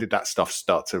 When did that stuff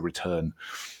start to return?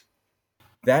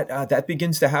 That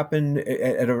begins to happen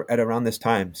at around this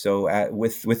time. So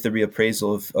with the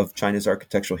reappraisal of China's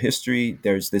architectural history,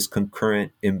 there's this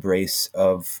concurrent embrace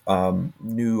of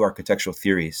new architectural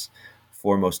theories,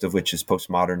 foremost of which is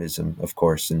postmodernism, of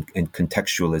course, and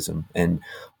contextualism, and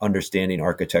understanding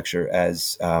architecture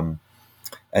as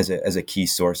a key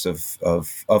source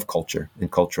of culture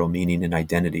and cultural meaning and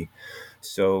identity.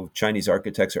 So Chinese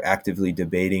architects are actively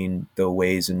debating the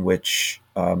ways in which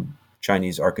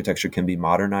Chinese architecture can be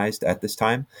modernized at this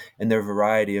time. And there are a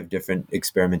variety of different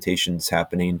experimentations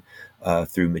happening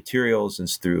through materials and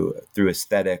through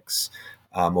aesthetics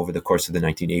over the course of the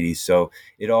 1980s. So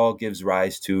it all gives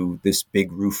rise to this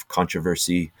big roof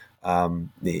controversy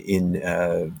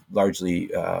in largely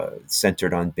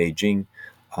centered on Beijing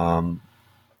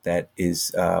that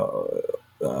is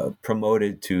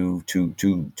promoted to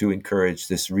encourage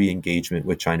this re-engagement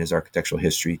with China's architectural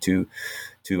history, to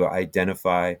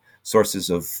identify sources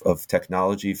of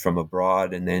technology from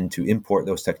abroad, and then to import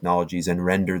those technologies and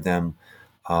render them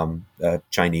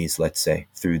Chinese, let's say,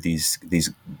 through these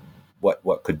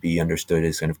what could be understood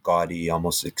as kind of gaudy,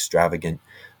 almost extravagant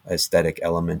aesthetic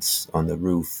elements on the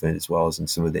roof, as well as in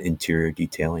some of the interior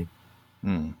detailing.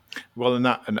 Well, and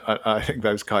I think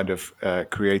those kind of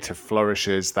creative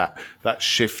flourishes, that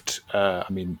shift.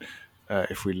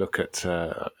 If we look at,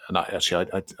 and I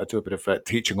do a bit of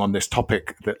teaching on this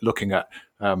topic, that looking at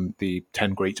the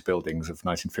 10 great buildings of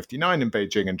 1959 in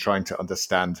Beijing and trying to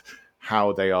understand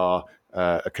how they are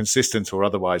consistent or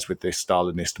otherwise with this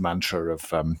Stalinist mantra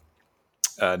of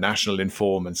national in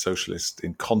form and socialist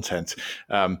in content.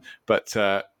 But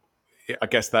I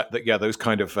guess that those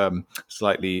kind of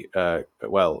slightly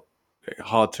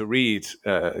hard to read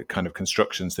kind of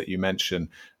constructions that you mention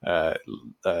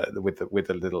with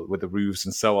the roofs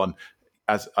and so on,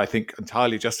 as I think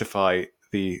entirely justify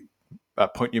the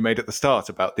point you made at the start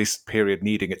about this period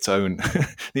needing its own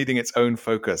needing its own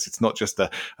focus. It's not just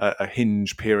a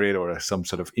hinge period or some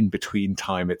sort of in between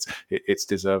time. It's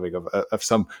deserving of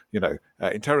some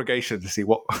interrogation to see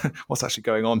what's actually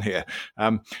going on here.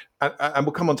 And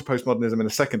we'll come on to postmodernism in a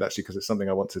second, actually, because it's something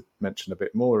I want to mention a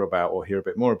bit more about or hear a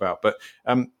bit more about. But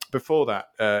before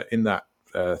that, in that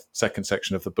second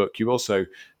section of the book, you also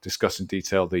discuss in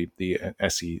detail the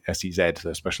SEZ,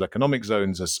 the special economic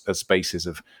zones, as spaces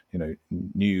of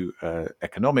new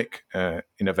economic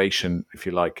innovation, if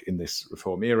you like, in this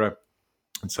reform era.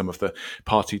 And some of the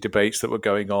party debates that were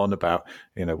going on about,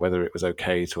 whether it was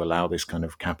okay to allow this kind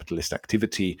of capitalist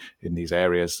activity in these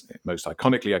areas. Most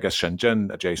iconically, I guess,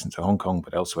 Shenzhen, adjacent to Hong Kong,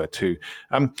 but elsewhere too.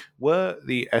 Were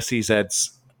the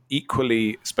SEZs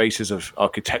equally spaces of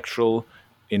architectural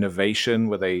innovation?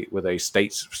 Were they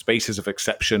spaces of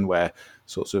exception where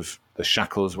sorts of the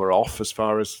shackles were off as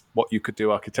far as what you could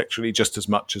do architecturally, just as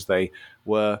much as they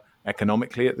were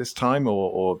economically at this time,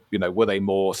 or were they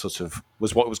more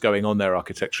was what was going on there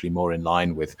architecturally more in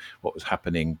line with what was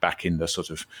happening back in the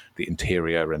sort of the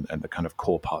interior and the kind of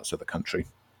core parts of the country?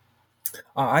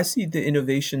 I see the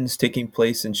innovations taking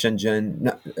place in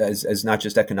Shenzhen as not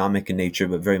just economic in nature,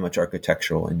 but very much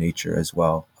architectural in nature as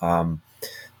well.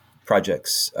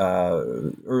 Projects,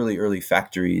 early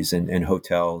factories and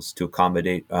hotels to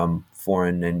accommodate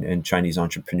foreign and Chinese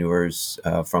entrepreneurs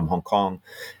from Hong Kong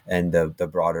and the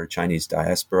broader Chinese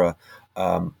diaspora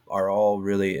are all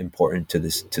really important to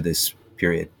this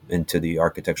period and to the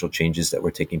architectural changes that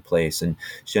were taking place. And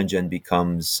Shenzhen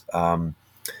becomes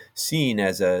seen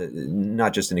as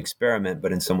not just an experiment,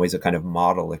 but in some ways a kind of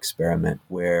model experiment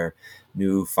where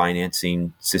new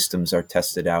financing systems are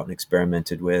tested out and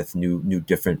experimented with, new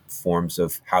different forms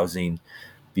of housing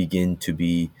begin to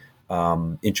be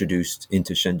introduced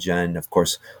into Shenzhen. Of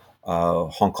course,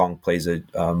 Hong Kong plays a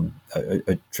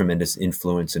tremendous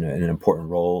influence and an important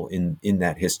role in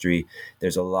that history.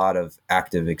 There's a lot of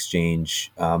active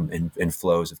exchange and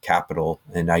flows of capital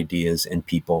and ideas and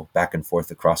people back and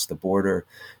forth across the border.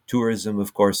 Tourism,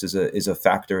 of course, is a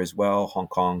factor as well. Hong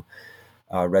Kong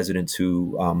residents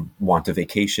who want a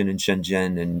vacation in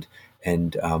Shenzhen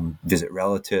and visit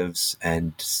relatives,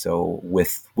 and so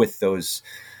with those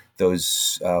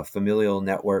familial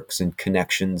networks and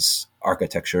connections,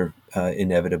 architecture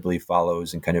inevitably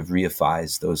follows and kind of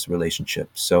reifies those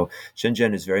relationships. So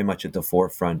Shenzhen is very much at the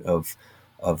forefront of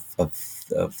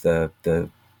the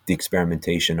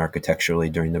experimentation architecturally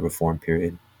during the reform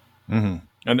period. Mm-hmm.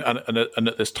 And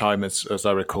at this time, as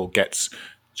I recall, gets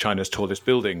China's tallest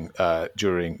building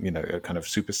during, kind of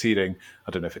superseding.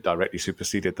 I don't know if it directly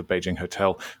superseded the Beijing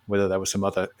Hotel, whether there were some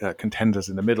other contenders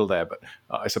in the middle there. But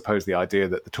I suppose the idea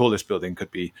that the tallest building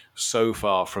could be so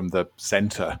far from the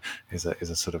center is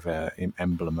a sort of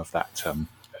emblem of that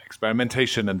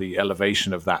experimentation and the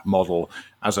elevation of that model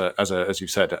as you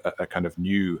said, a kind of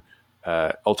new,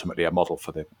 ultimately a model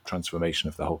for the transformation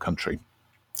of the whole country.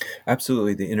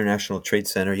 Absolutely. The International Trade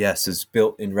Center, yes, is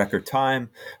built in record time,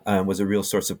 was a real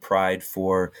source of pride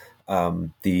for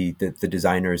the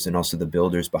designers and also the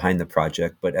builders behind the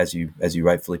project. But as you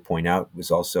rightfully point out, was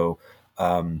also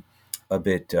a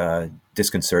bit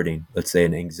disconcerting, let's say,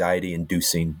 and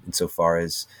anxiety-inducing insofar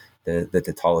as that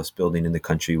the tallest building in the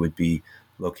country would be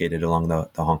located along the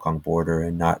Hong Kong border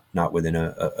and not within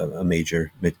a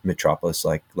major metropolis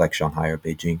like Shanghai or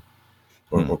Beijing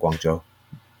or Guangzhou.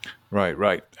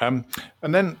 Right. And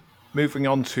then moving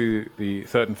on to the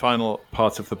third and final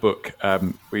part of the book,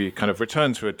 we kind of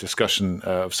return to a discussion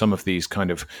of some of these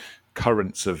kind of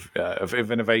currents of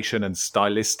innovation and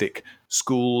stylistic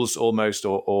schools almost,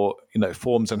 or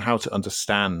forms, and how to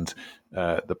understand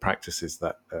the practices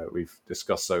that we've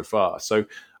discussed so far. So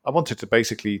I wanted to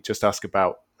basically just ask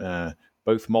about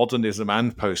both modernism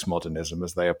and postmodernism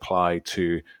as they apply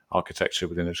to architecture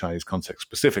within a Chinese context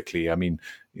specifically. I mean,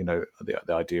 the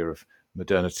idea of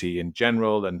modernity in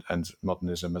general and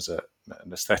modernism as an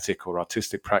aesthetic or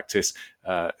artistic practice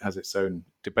has its own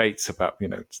debates about,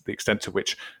 the extent to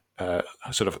which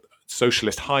sort of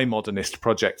socialist high modernist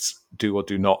projects do or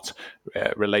do not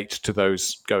relate to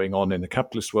those going on in the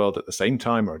capitalist world at the same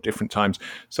time or at different times.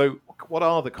 So what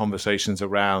are the conversations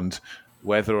around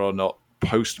whether or not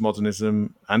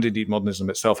postmodernism and indeed modernism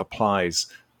itself applies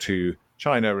to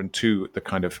China and to the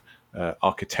kind of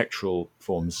architectural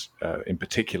forms in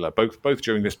particular, both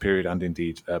during this period and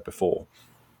indeed before?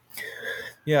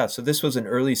 Yeah, so this was an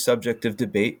early subject of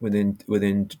debate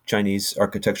within Chinese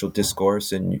architectural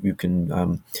discourse, and you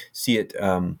can see it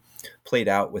played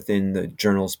out within the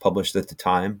journals published at the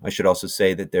time. I should also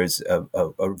say that there's a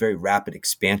very rapid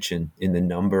expansion in the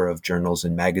number of journals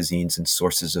and magazines and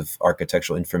sources of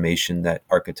architectural information that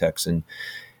architects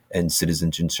and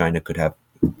citizens in China could have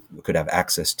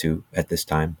access to at this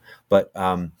time. But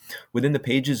within the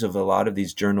pages of a lot of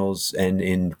these journals and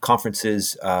in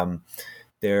conferences,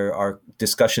 there are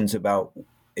discussions about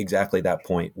exactly that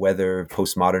point, whether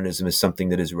postmodernism is something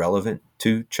that is relevant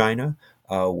to China,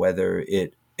 whether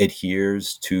it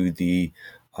adheres to the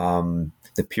the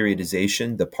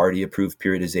periodization, the party-approved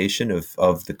periodization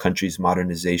of the country's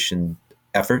modernization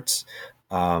efforts.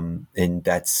 And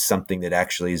that's something that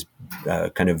actually has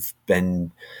kind of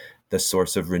been the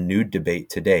source of renewed debate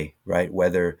today, right?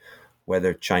 Whether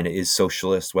China is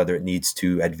socialist, whether it needs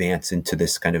to advance into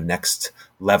this kind of next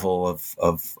level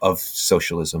of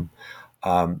socialism.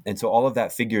 And so all of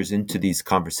that figures into these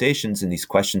conversations and these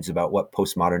questions about what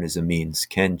postmodernism means.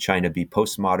 Can China be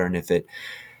postmodern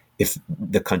if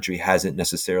the country hasn't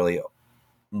necessarily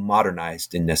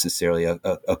modernized in necessarily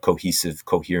a cohesive,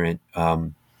 coherent,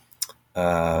 a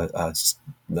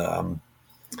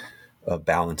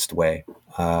balanced way?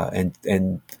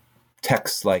 And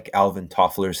texts like Alvin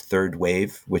Toffler's Third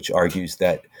Wave, which argues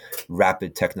that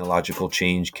rapid technological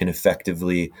change can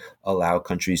effectively allow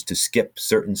countries to skip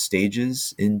certain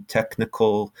stages in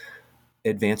technical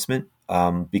advancement,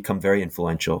 become very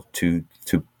influential to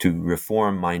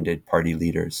reform-minded party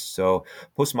leaders. So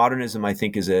postmodernism, I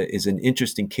think, is an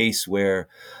interesting case where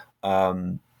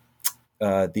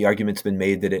the argument's been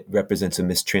made that it represents a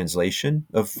mistranslation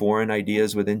of foreign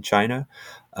ideas within China.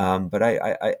 But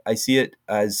I see it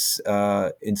as,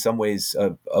 in some ways,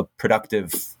 a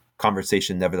productive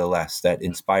conversation, nevertheless, that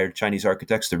inspired Chinese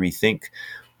architects to rethink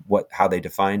how they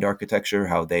defined architecture,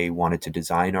 how they wanted to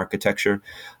design architecture.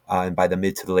 And by the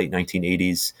mid to the late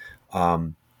 1980s,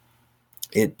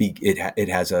 it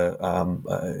has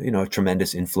a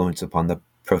tremendous influence upon the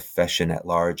profession at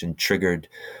large and triggered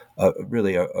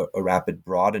really a rapid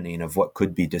broadening of what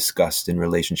could be discussed in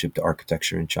relationship to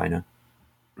architecture in China.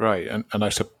 Right. And I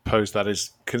suppose that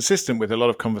is consistent with a lot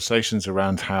of conversations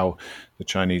around how the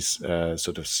Chinese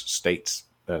sort of states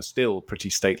still pretty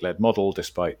state-led model,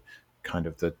 despite kind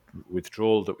of the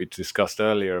withdrawal that we discussed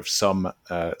earlier of some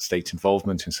state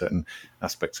involvement in certain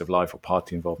aspects of life, or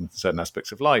party involvement in certain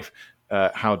aspects of life.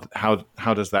 How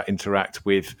does that interact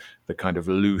with the kind of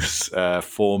loose,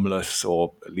 formless,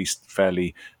 or at least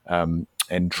fairly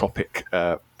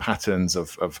entropic patterns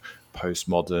of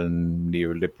postmodern,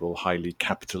 neoliberal, highly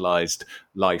capitalized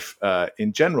life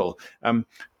in general?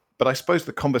 But I suppose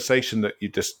the conversation that you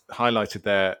just highlighted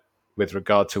there with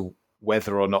regard to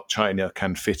whether or not China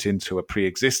can fit into a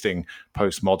pre-existing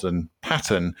postmodern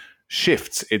pattern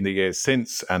shifts in the years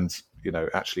since, and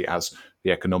actually as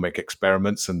the economic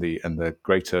experiments and the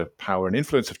greater power and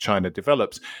influence of China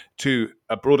develops, to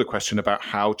a broader question about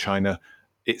how China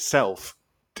itself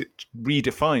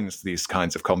redefines these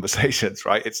kinds of conversations,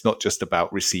 right? It's not just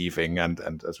about receiving,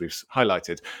 and as we've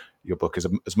highlighted, your book is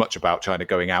as much about China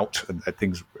going out and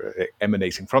things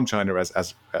emanating from China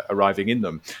as arriving in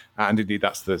them. And indeed,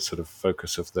 that's the sort of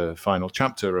focus of the final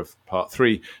chapter of part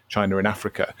 3, China in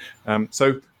Africa.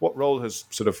 So what role has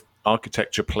sort of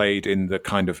architecture played in the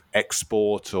kind of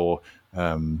export or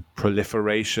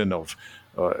proliferation of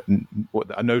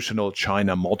a notional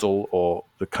China model, or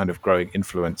the kind of growing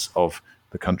influence of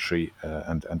the country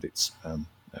and its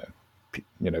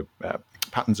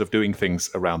patterns of doing things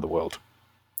around the world?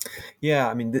 Yeah,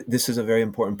 I mean, this is a very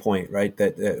important point, right?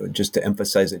 That just to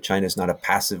emphasize that China is not a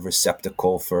passive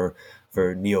receptacle for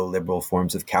neoliberal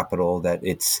forms of capital, that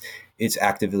it's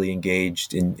actively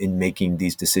engaged in making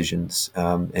these decisions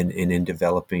and in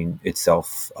developing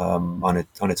itself on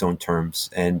its own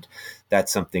terms, and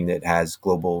that's something that has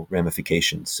global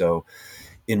ramifications. So,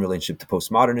 in relationship to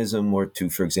postmodernism, or to,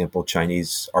 for example,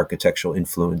 Chinese architectural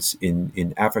influence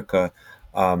in Africa.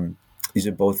 These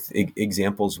are both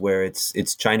examples where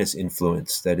it's China's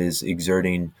influence that is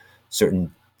exerting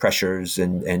certain pressures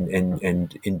and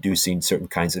inducing certain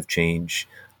kinds of change,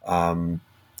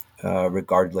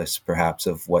 regardless perhaps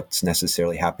of what's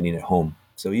necessarily happening at home.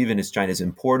 So even as China's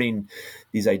importing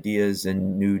these ideas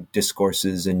and new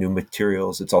discourses and new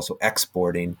materials, it's also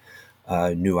exporting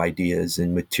new ideas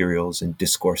and materials and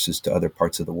discourses to other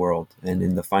parts of the world. And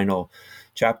in the final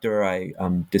chapter, I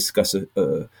discuss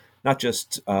not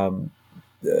just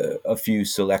a few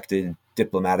selected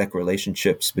diplomatic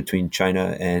relationships between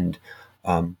China and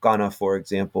Ghana, for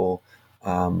example,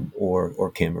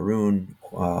 or Cameroon,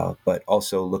 but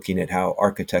also looking at how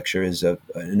architecture is an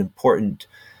important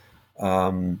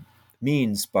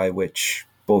means by which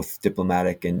both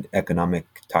diplomatic and economic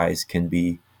ties can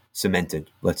be cemented.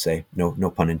 Let's say, no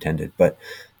pun intended, but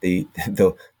the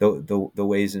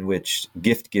ways in which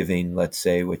gift giving, let's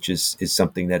say, which is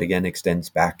something that again extends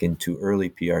back into early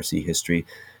PRC history,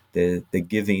 the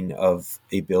giving of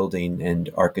a building and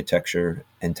architecture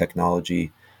and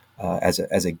technology as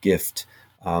a gift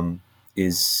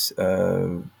is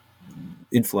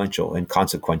influential and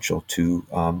consequential to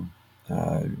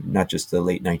not just the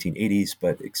late 1980s,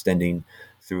 but extending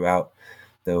throughout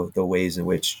the ways in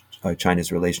which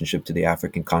China's relationship to the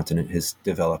African continent has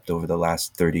developed over the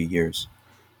last 30 years.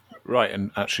 Right,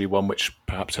 and actually one which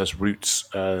perhaps has roots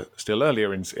still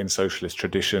earlier in socialist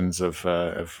traditions of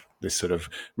this sort of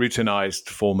routinized,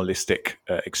 formalistic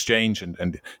exchange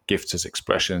and gifts as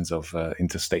expressions of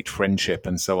interstate friendship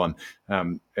and so on.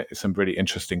 Some really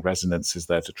interesting resonances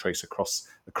there to trace across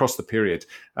the period.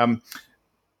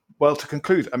 Well, to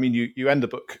conclude, I mean, you end the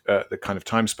book, the kind of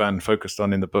time span focused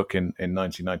on in the book in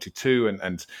 1992,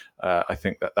 and I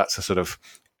think that's a sort of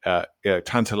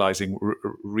tantalizing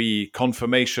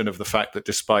reconfirmation of the fact that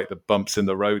despite the bumps in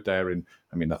the road there,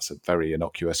 I mean, that's a very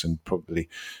innocuous and probably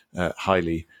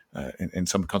highly, in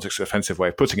some contexts, offensive way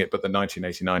of putting it, but the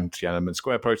 1989 Tiananmen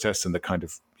Square protests and the kind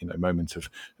of moment of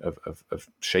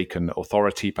shaken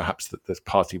authority, perhaps, that the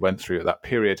party went through at that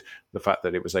period, the fact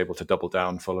that it was able to double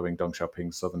down following Deng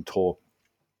Xiaoping's southern tour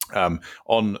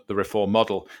on the reform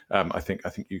model, I think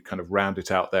you kind of round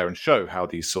it out there and show how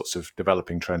these sorts of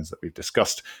developing trends that we've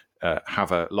discussed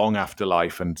have a long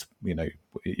afterlife, and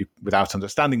without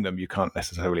understanding them, you can't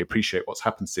necessarily appreciate what's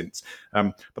happened since.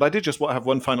 But I did just have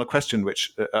one final question,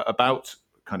 which about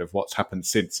kind of what's happened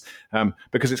since,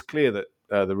 because it's clear that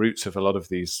the roots of a lot of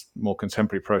these more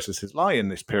contemporary processes lie in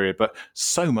this period, but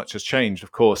so much has changed,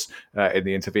 of course, in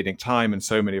the intervening time, and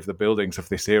so many of the buildings of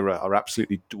this era are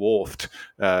absolutely dwarfed,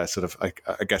 sort of, I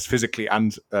guess, physically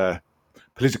and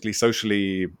politically,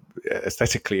 socially,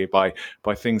 aesthetically, by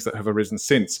things that have arisen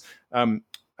since. And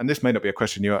this may not be a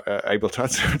question you're able to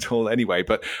answer at all anyway,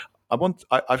 but I'm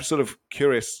sort of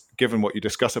curious, given what you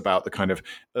discuss about the kind of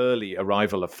early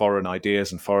arrival of foreign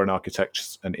ideas and foreign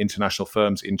architects and international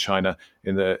firms in China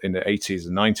in the 80s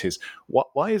and 90s.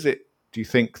 Why is it, do you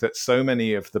think, that so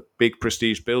many of the big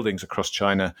prestige buildings across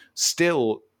China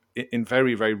still, in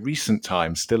very, very recent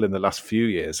times, still in the last few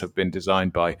years, have been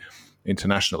designed by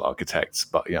international architects?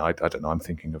 But I don't know. I'm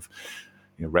thinking of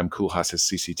Rem Koolhaas's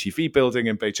CCTV building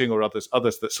in Beijing, or others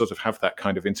that sort of have that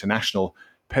kind of international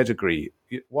pedigree.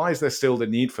 Why is there still the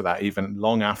need for that, even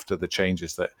long after the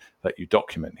changes that you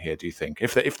document here? Do you think,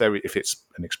 if it's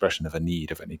an expression of a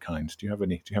need of any kind, do you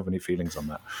have any feelings on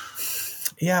that?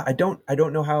 Yeah, I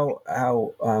don't know how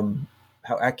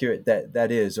accurate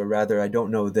that is, or rather, I don't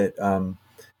know that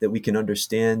that we can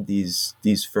understand these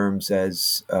firms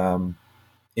as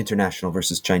international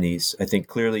versus Chinese. I think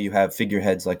clearly you have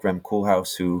figureheads like Rem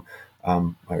Koolhaas who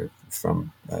are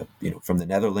from the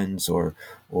Netherlands or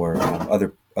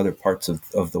other parts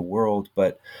of the world,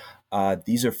 but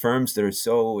these are firms that are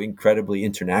so incredibly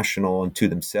international and to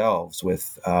themselves,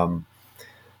 with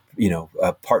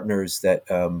partners that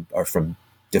are from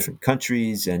different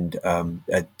countries, and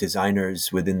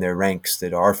designers within their ranks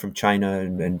that are from China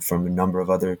and from a number of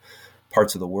other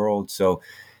parts of the world. So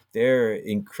they're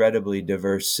incredibly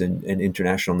diverse and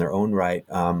international in their own right,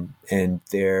 and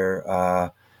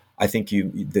they're. I think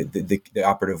the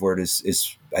operative word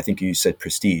is I think you said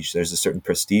prestige. There's a certain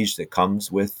prestige that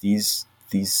comes with these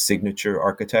signature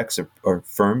architects or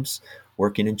firms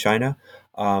working in China.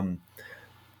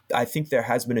 I think there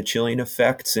has been a chilling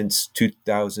effect since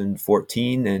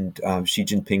 2014 and Xi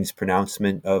Jinping's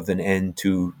pronouncement of an end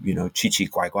to qi qi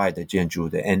guai guai de jianzhu,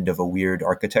 the end of a weird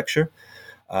architecture.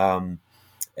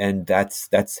 And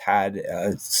that's had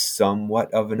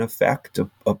somewhat of an effect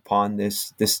upon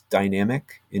this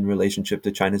dynamic in relationship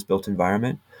to China's built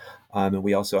environment. And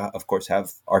we also, of course,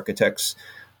 have architects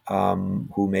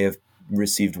who may have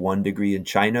received one degree in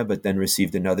China, but then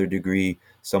received another degree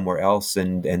somewhere else,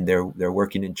 and they're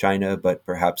working in China, but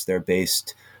perhaps they're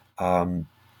based in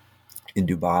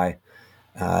Dubai.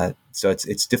 So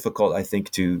it's difficult, I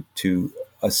think, to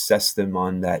assess them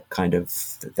on that kind of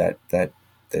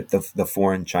the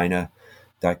foreign China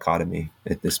dichotomy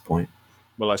at this point.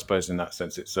 Well, I suppose in that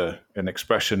sense, it's an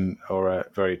expression or a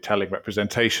very telling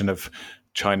representation of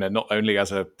China, not only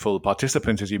as a full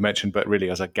participant, as you mentioned, but really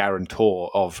as a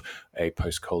guarantor of a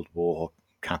post-Cold War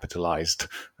capitalized,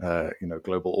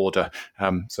 global order.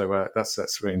 So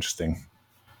that's very interesting.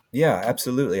 Yeah,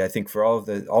 absolutely. I think for all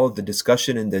of the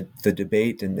discussion and the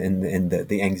debate and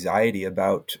the anxiety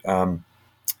about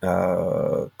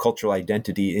cultural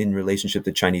identity in relationship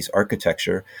to Chinese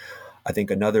architecture, I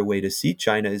think another way to see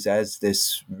China is as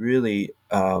this really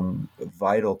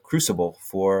vital crucible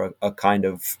for a kind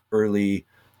of early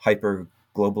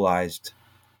hyper-globalized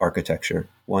architecture,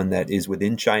 one that is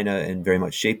within China and very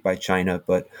much shaped by China,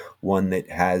 but one that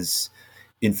has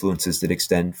influences that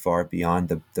extend far beyond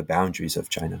the boundaries of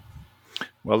China.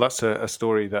 Well, that's a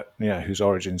story that, whose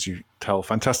origins you tell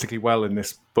fantastically well in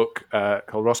this book,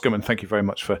 Cole Roskam, and thank you very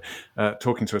much for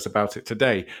talking to us about it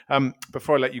today.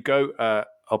 Before I let you go,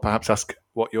 I'll perhaps ask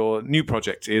what your new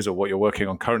project is or what you're working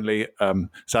on currently.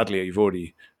 Sadly, you've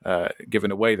already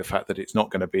given away the fact that it's not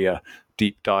going to be a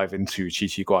deep dive into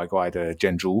Qixi Guai de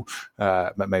Zhenzhu,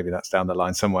 but maybe that's down the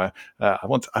line somewhere.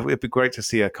 It'd be great to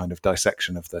see a kind of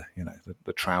dissection of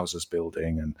the trousers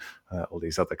building and all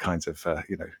these other kinds of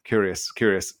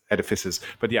curious edifices.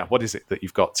 But yeah, what is it that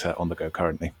you've got on the go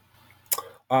currently?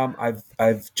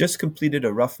 I've just completed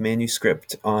a rough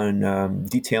manuscript on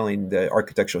detailing the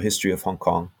architectural history of Hong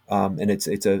Kong, and it's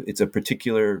a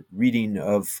particular reading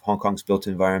of Hong Kong's built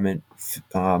environment,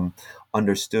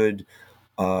 understood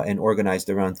and organized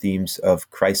around themes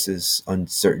of crisis,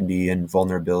 uncertainty, and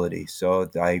vulnerability. So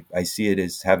I see it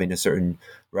as having a certain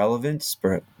relevance,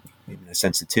 even a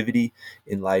sensitivity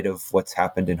in light of what's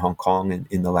happened in Hong Kong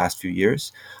in the last few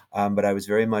years. But I was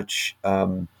very much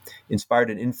inspired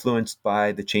and influenced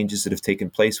by the changes that have taken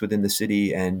place within the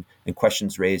city and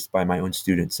questions raised by my own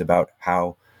students about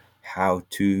how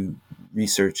to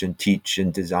research and teach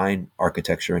and design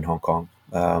architecture in Hong Kong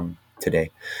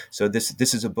today. So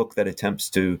this is a book that attempts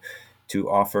to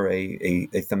offer a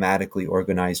thematically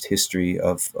organized history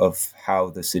of how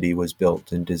the city was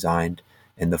built and designed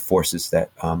and the forces that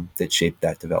shaped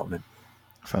that development.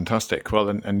 Fantastic. Well,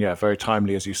 and yeah, very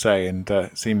timely, as you say, and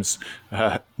it seems,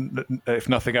 if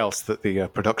nothing else, that the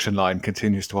production line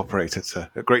continues to operate at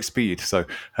a great speed. So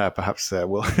perhaps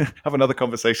we'll have another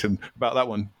conversation about that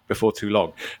one before too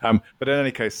long. But in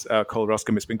any case, Cole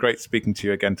Roskam, it's been great speaking to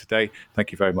you again today.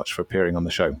 Thank you very much for appearing on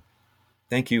the show.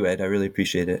 Thank you, Ed. I really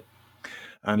appreciate it.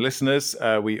 And listeners,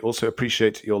 we also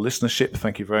appreciate your listenership.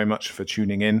 Thank you very much for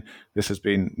tuning in. This has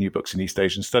been New Books in East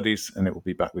Asian Studies, and it will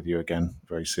be back with you again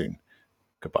very soon.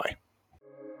 Goodbye.